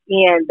work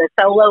in the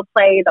solo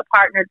play, the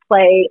partnered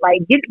play,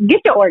 like get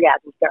your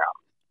orgasms, girl.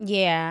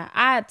 Yeah,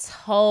 I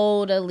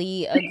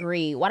totally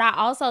agree. What I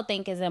also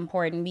think is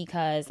important,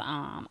 because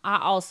I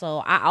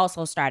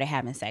also started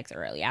having sex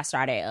early. I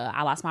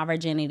lost my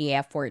virginity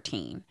at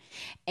 14.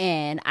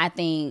 And I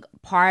think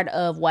part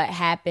of what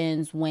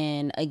happens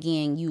when,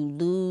 again, you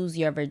lose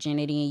your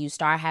virginity and you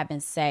start having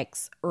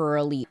sex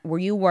early, where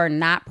you were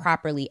not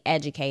properly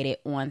educated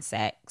on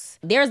sex,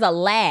 there's a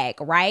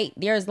lag, right?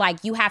 There's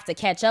like, you have to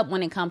catch up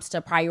when it comes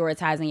to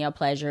prioritizing your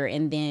pleasure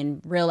and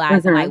then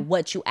realizing like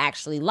what you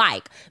actually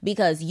like,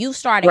 because you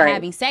started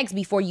having sex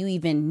before you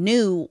even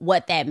knew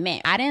what that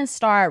meant. I didn't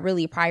start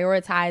really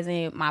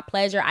prioritizing my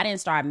pleasure. I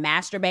didn't start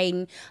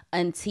masturbating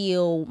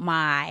until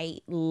my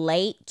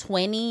late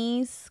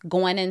 20s,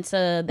 going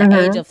into the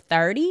age of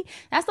 30.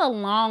 That's a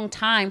long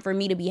time for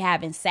me to be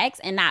having sex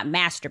and not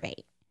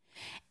masturbate.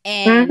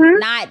 And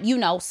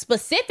not,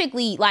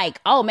 specifically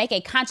like, make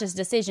a conscious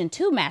decision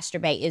to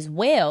masturbate as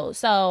well.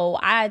 So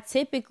I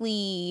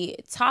typically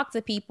talk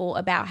to people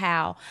about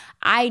how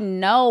I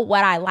know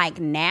what I like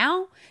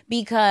now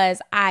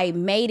because I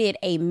made it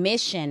a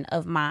mission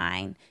of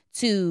mine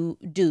to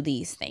do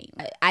these things.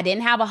 I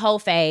didn't have a whole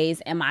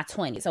phase in my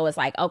 20s. So it's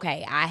like,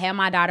 okay, I had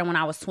my daughter when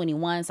I was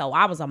 21. So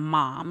I was a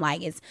mom.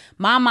 Like, it's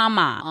mom.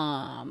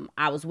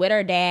 I was with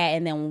her dad.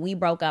 And then when we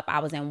broke up, I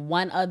was in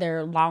one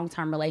other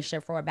long-term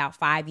relationship for about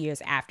 5 years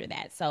after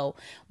that. So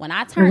when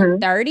I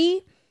turned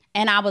 30,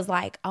 And I was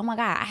like, oh my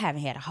God, I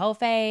haven't had a whole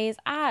phase.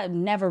 I've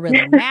never really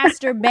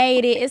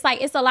masturbated. It's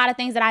like, it's a lot of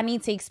things that I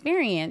need to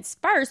experience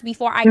first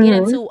before I get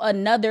into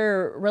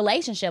another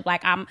relationship.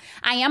 Like I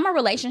am a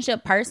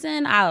relationship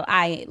person.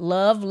 I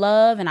love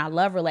and I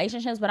love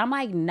relationships, but I'm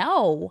like,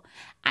 no,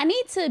 I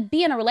need to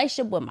be in a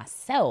relationship with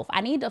myself.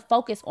 I need to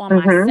focus on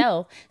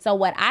myself. So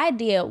what I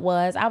did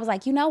was I was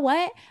like, you know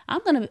what?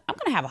 I'm going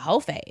to have a whole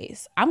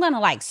phase. I'm going to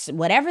like,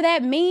 whatever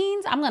that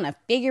means, I'm going to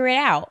figure it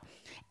out.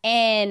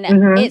 And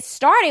it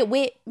started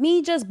with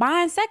me just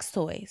buying sex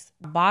toys.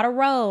 I bought a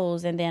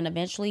rose, and then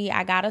eventually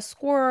I got a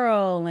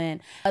squirrel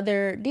and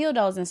other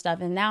dildos and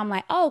stuff. And now I'm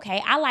like, oh,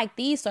 okay, I like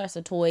these sorts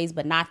of toys,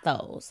 but not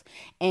those.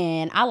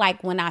 And I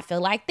like when I feel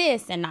like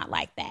this and not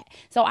like that.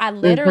 So I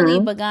literally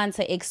begun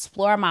to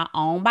explore my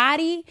own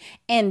body.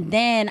 And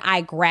then I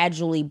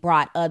gradually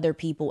brought other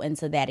people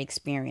into that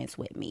experience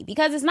with me,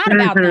 because it's not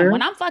about them.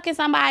 When I'm fucking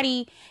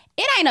somebody,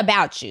 it ain't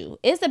about you.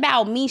 It's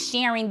about me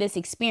sharing this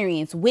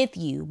experience with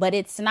you, but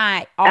it's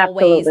not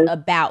always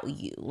about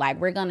you. Like,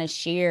 we're going to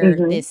share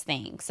this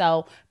thing.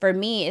 So for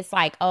me, it's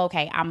like,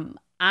 okay,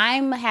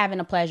 I'm having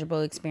a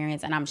pleasurable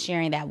experience and I'm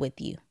sharing that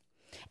with you,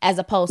 as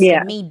opposed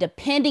to me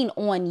depending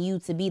on you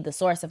to be the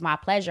source of my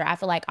pleasure. I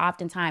feel like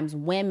oftentimes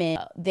women,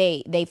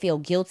 they feel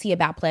guilty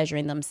about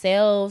pleasuring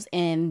themselves,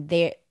 and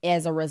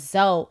as a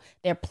result,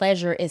 their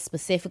pleasure is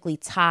specifically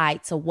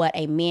tied to what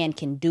a man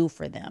can do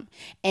for them.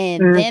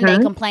 And then they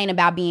complain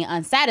about being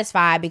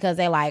unsatisfied because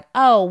they're like,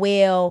 oh,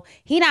 well,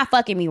 he not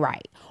fucking me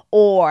right,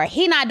 or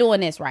he not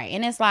doing this right.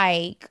 And it's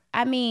like,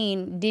 I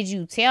mean, did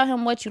you tell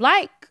him what you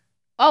like?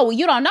 Oh, well,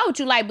 you don't know what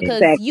you like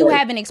because you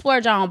haven't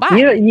explored your own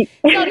body.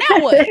 So now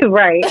what?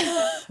 Right.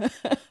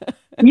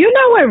 You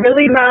know what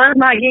really grinds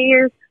my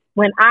gears?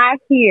 When I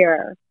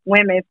hear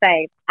women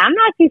say, I'm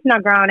not teaching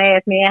a grown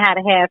ass man how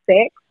to have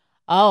sex.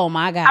 Oh,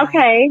 my God.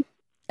 Okay.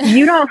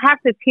 You don't have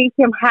to teach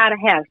him how to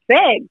have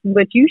sex,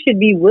 but you should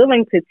be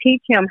willing to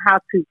teach him how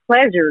to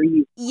pleasure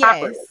you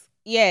properly.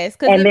 Yes.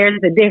 And there's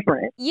a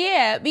difference.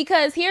 Yeah,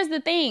 because here's the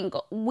thing.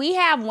 We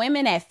have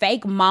women that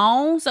fake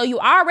moan. So you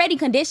already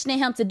conditioning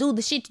him to do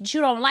the shit that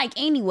you don't like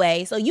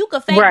anyway. So you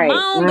could fake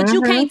moan, but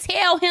you can't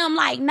tell him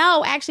like,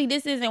 no, actually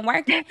this isn't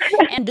working,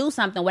 and do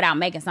something without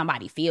making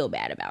somebody feel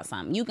bad about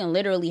something. You can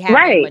literally have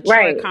a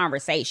mature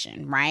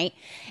conversation, right?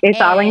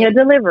 It's all in your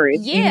delivery.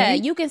 Yeah,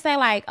 you can say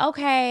like,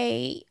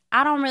 okay,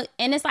 I don't really,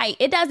 and it's like,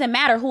 it doesn't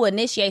matter who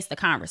initiates the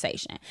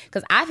conversation.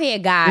 Because I've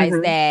had guys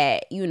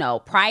that, you know,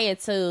 prior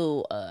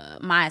to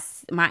my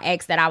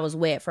ex that I was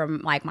with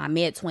from like my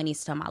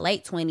mid-20s to my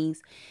late 20s,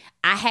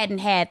 I hadn't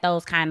had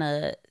those kind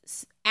of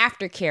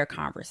aftercare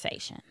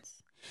conversations.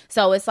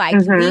 So it's like,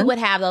 we would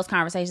have those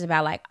conversations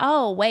about like,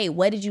 oh, wait,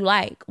 what did you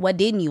like? What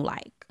didn't you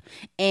like?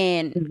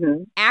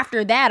 And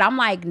after that, I'm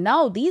like,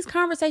 no, these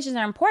conversations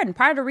are important.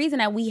 Part of the reason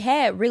that we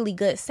had really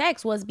good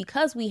sex was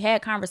because we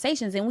had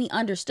conversations and we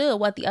understood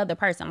what the other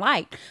person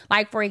liked.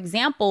 Like, for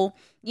example,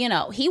 you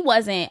know, he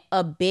wasn't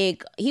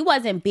big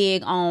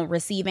on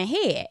receiving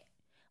head.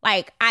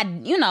 Like,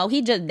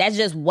 that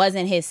just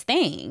wasn't his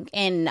thing.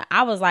 And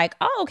I was like,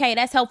 oh, okay,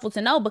 that's helpful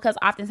to know, because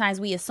oftentimes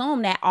we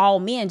assume that all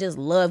men just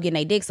love getting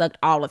their dick sucked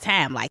all the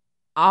time. Like,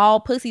 all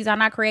pussies are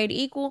not created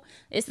equal.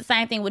 It's the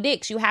same thing with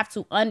dicks. You have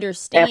to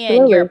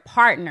understand your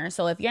partner.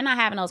 So if you're not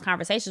having those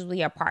conversations with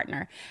your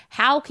partner,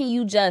 how can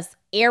you just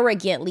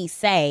arrogantly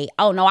say,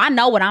 oh, no, I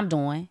know what I'm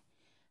doing?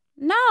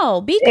 No,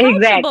 be coachable.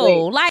 Exactly.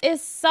 Like,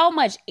 it's so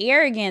much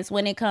arrogance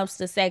when it comes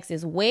to sex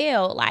as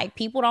well. Like,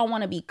 people don't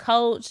want to be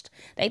coached.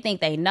 They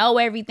think they know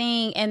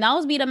everything. And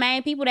those be the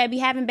main people that be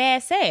having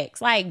bad sex.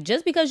 Like,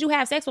 just because you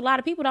have sex with a lot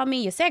of people don't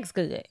mean your sex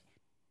good.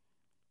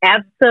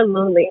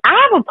 Absolutely. I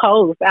have a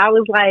post. I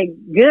was like,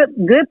 good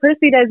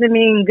pussy doesn't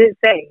mean good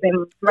sex.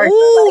 And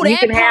ooh, like, you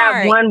can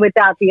have one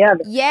without the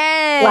other.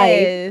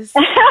 Yes.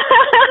 Like,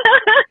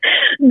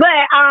 but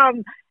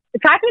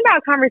talking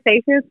about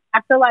conversations, I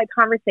feel like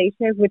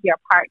conversations with your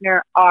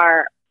partner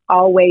are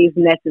always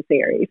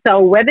necessary.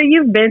 So whether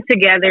you've been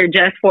together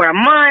just for a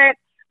month,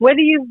 whether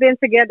you've been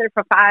together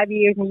for 5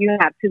 years and you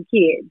have 2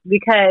 kids,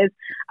 because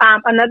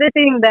another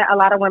thing that a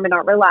lot of women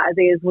don't realize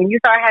is when you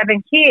start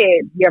having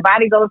kids, your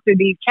body goes through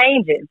these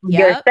changes. Yep.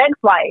 Your sex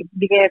life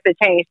begins to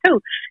change too.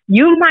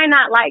 You might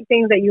not like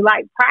things that you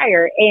liked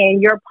prior,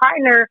 and your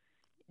partner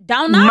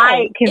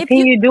might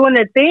continue doing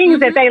the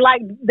things that they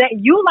like, that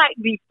you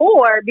liked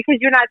before, because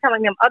you're not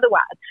telling them otherwise.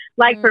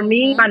 Like for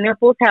me, my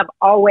nipples have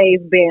always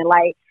been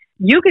like,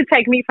 you could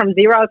take me from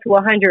 0 to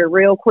 100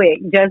 real quick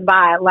just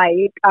by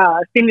like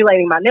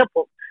stimulating my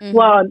nipples.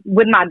 Well,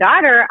 with my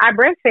daughter, I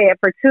breastfed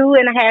for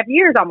 2.5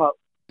 years almost.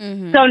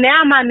 So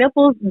now my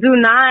nipples do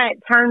not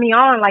turn me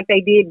on like they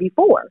did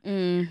before.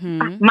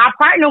 My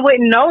partner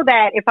wouldn't know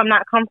that if I'm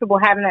not comfortable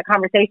having that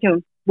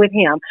conversation with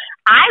him.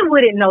 I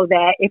wouldn't know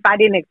that if I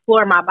didn't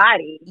explore my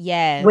body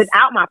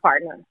without my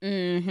partner.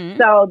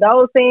 So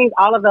those things,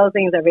 all of those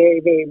things are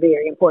very, very,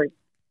 very important.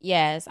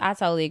 Yes, I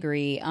totally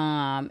agree.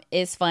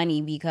 It's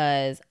funny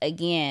because,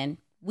 again,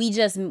 we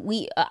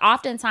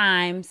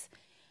oftentimes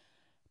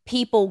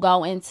people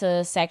go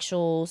into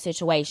sexual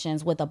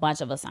situations with a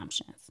bunch of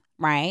assumptions,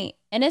 right?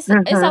 And it's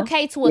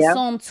okay to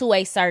assume to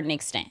a certain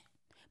extent.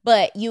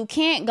 But you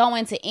can't go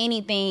into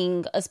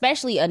anything,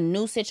 especially a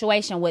new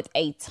situation, with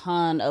a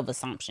ton of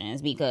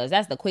assumptions, because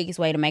that's the quickest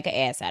way to make an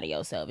ass out of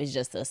yourself, is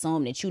just to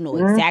assume that you know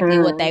exactly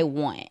what they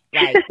want.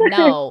 Like,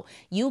 no,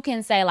 you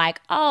can say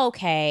like, oh,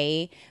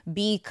 okay,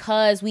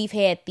 because we've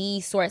had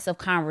these sorts of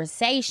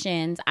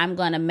conversations, I'm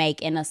going to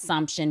make an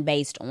assumption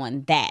based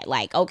on that.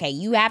 Like, okay,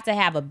 you have to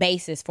have a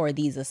basis for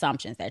these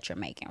assumptions that you're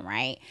making,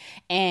 right?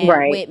 And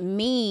with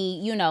me,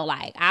 you know,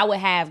 like I would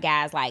have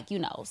guys like, you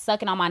know,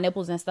 sucking on my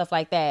nipples and stuff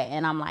like that.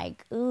 And I'm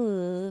like,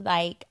 ooh,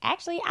 like,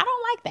 actually, I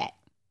don't like that.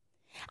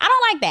 I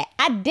don't like that.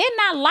 I did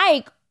not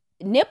like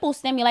nipple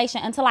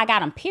stimulation until I got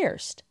them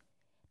pierced.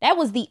 That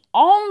was the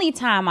only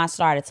time I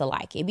started to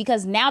like it,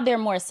 because now they're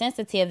more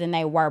sensitive than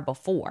they were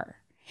before.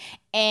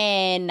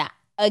 And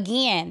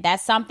again,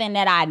 that's something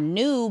that I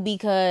knew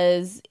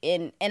because,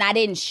 and I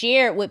didn't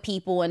share it with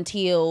people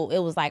until it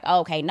was like,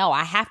 okay, no,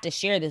 I have to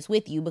share this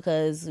with you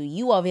because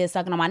you over here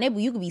sucking on my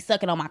nipple, you could be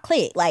sucking on my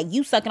clit. Like,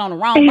 you sucking on the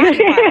wrong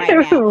body part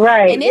right now.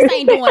 Right. And this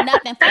ain't doing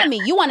nothing for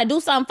me. You want to do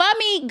something for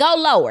me? Go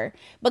lower,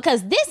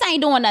 because this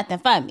ain't doing nothing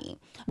for me.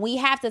 We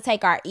have to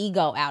take our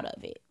ego out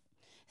of it.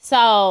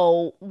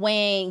 So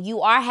when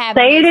you are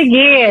having... Say it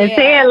again.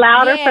 Say it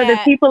louder for the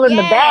people in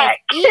the back.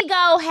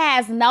 Ego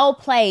has no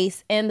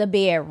place in the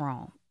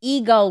bedroom.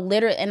 Ego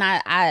literally, and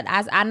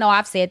I know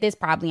I've said this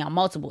probably on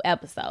multiple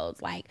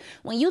episodes. Like,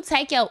 when you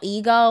take your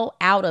ego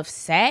out of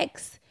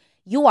sex,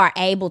 you are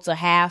able to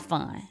have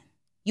fun.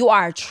 You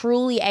are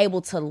truly able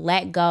to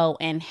let go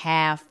and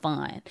have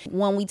fun.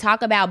 When we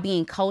talk about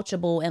being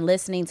coachable and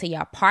listening to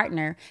your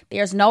partner,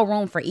 there's no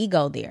room for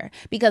ego there,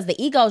 because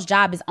the ego's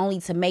job is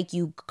only to make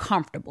you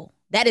comfortable.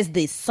 That is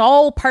the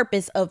sole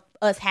purpose of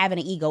us having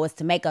an ego, is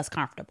to make us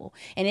comfortable.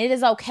 And it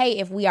is okay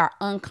if we are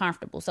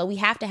uncomfortable. So we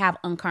have to have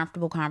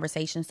uncomfortable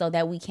conversations so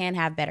that we can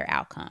have better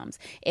outcomes.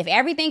 If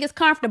everything is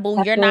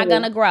comfortable, you're not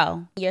going to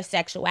grow your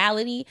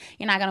sexuality.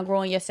 You're not going to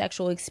grow in your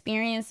sexual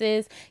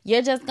experiences.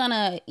 You're going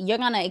to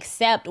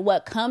accept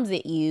what comes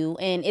at you.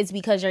 And it's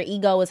because your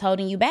ego is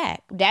holding you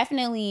back.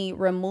 Definitely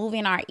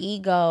removing our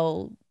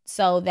ego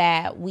so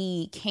that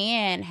we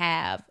can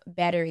have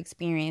better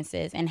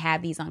experiences and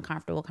have these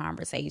uncomfortable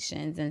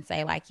conversations and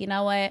say like, you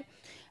know what,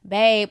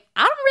 babe,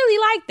 I don't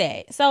really like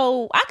that,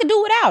 so I could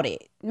do without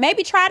it.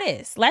 Maybe try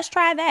this. Let's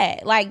try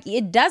that. Like,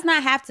 it does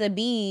not have to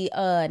be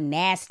a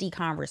nasty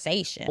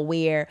conversation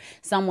where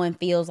someone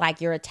feels like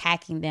you're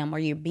attacking them or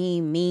you're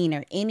being mean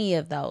or any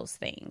of those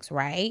things,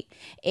 right?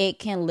 It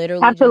can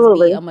literally just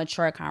be a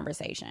mature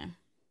conversation.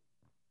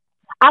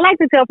 I like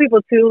to tell people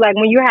too, like,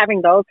 when you're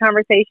having those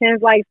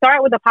conversations, like,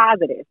 start with a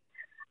positive.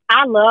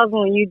 I love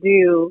when you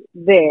do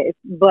this,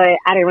 but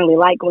I didn't really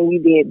like when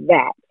you did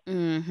that.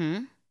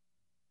 Mm-hmm.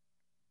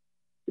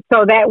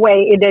 So that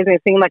way it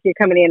doesn't seem like you're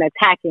coming in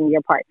attacking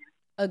your partner.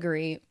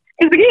 Agreed.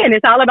 Because again,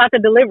 it's all about the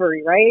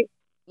delivery, right?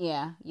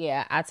 Yeah,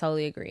 I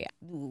totally agree.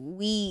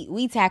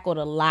 We tackled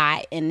a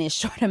lot in this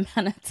short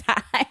amount of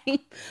time.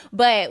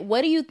 But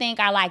what do you think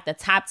are like the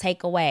top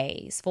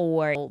takeaways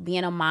for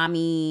being a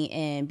mommy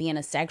and being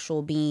a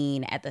sexual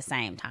being at the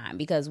same time?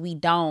 Because we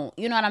don't,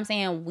 you know what I'm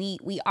saying?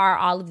 We are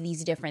all of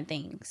these different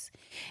things.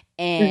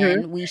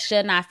 And we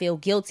should not feel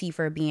guilty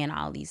for being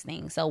all these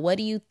things. So what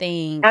do you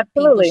think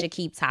people should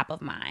keep top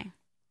of mind?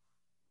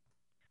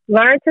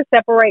 Learn to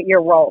separate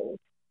your roles.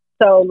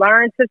 So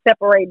learn to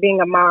separate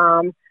being a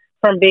mom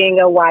from being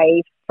a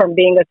wife, from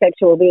being a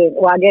sexual being.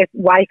 Well, I guess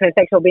wife and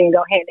sexual being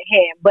go hand in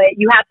hand, but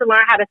you have to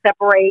learn how to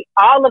separate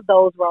all of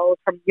those roles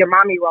from your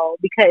mommy role,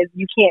 because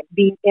you can't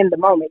be in the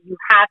moment. You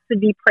have to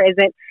be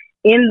present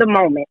in the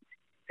moment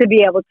to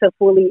be able to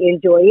fully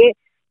enjoy it.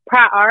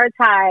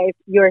 Prioritize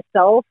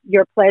yourself,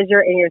 your pleasure,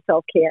 and your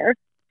self-care.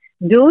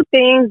 Do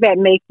things that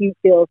make you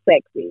feel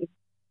sexy,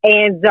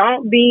 and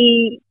don't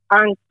be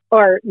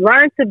or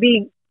learn to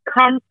be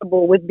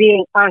comfortable with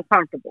being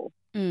uncomfortable.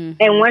 Mm-hmm.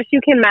 And once you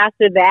can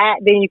master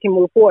that, then you can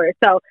move forward.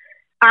 So,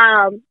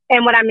 and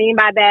what I mean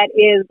by that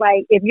is,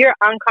 like, if you're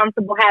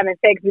uncomfortable having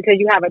sex because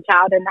you have a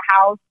child in the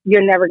house,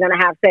 you're never going to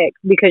have sex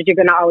because you're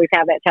going to always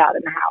have that child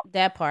in the house.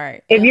 That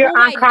part. If you're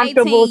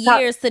uncomfortable, 18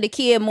 years to the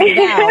kid move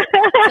out.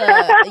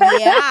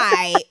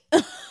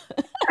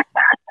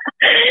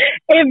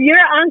 If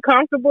you're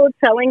uncomfortable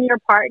telling your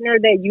partner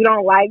that you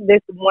don't like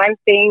this one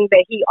thing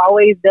that he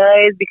always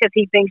does because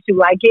he thinks you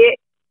like it,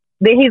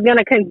 then he's going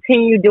to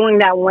continue doing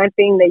that one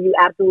thing that you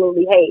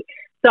absolutely hate.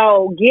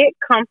 So get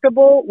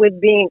comfortable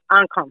with being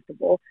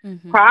uncomfortable.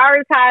 Mm-hmm.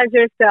 Prioritize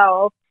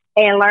yourself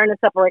and learn to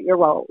separate your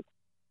roles,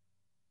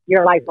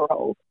 your life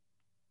roles.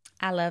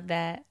 I love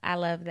that.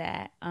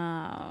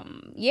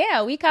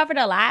 Yeah, we covered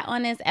a lot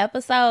on this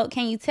episode.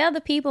 Can you tell the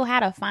people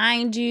how to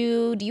find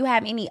you? Do you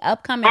have any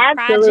upcoming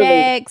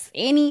projects?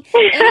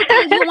 Anything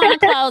you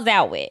want to close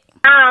out with?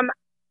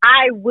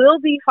 I will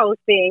be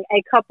hosting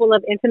a couple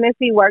of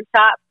intimacy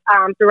workshops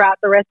throughout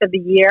the rest of the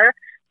year.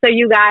 So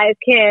you guys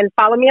can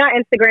follow me on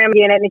Instagram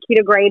again at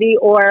Nikkita Grady,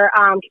 or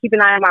keep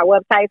an eye on my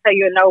website so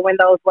you'll know when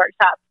those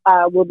workshops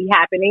will be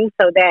happening,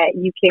 so that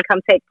you can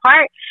come take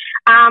part.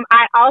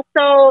 I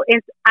also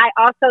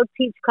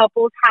teach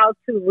couples how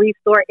to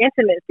restore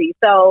intimacy.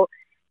 So,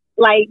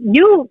 like,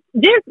 you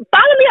just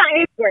follow me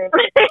on Instagram.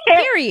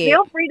 Period.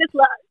 Feel free to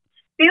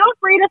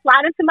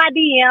slide into my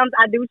DMs.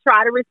 I do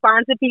try to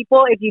respond to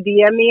people. If you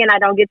DM me and I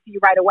don't get to you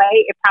right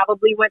away, it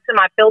probably went to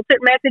my filtered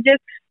messages.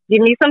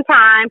 Give me some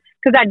time,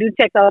 because I do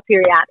check those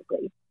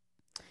periodically.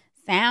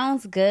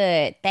 Sounds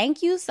good.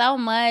 Thank you so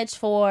much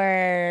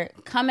for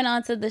coming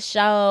onto the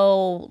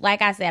show.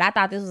 Like I said, I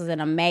thought this was an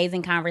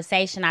amazing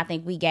conversation. I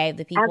think we gave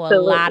the people a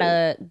lot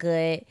of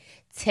good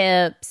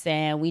tips,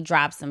 and we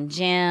dropped some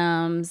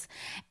gems.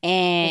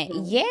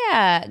 And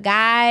yeah,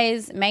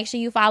 guys, make sure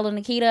you follow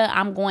Nikkita.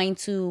 I'm going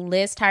to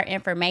list her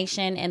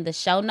information in the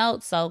show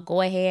notes, so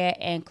go ahead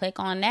and click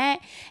on that.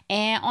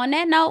 And on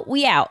that note,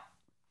 we out.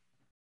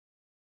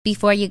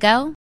 Before you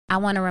go, I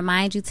want to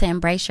remind you to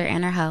embrace your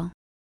inner hoe.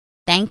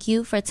 Thank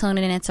you for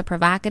tuning in to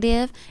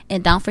Provocative,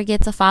 and don't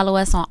forget to follow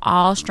us on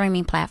all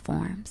streaming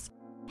platforms.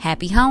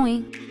 Happy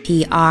hoeing.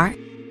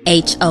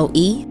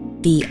 PRHOEDOCATIVE.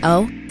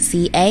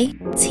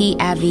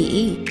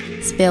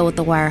 Spell with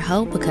the word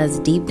hoe, because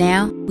deep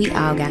down, we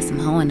all got some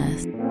hoe in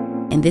us.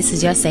 And this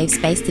is your safe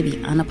space to be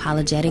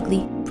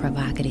unapologetically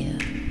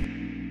provocative.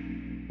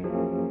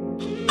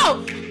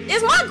 Oh,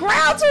 is my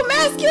growl too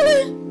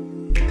masculine?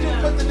 You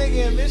put the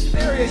nigga in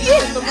missionary.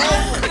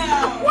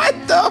 Yeah. What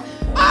the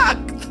fuck?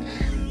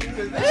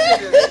 That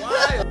shit is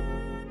wild.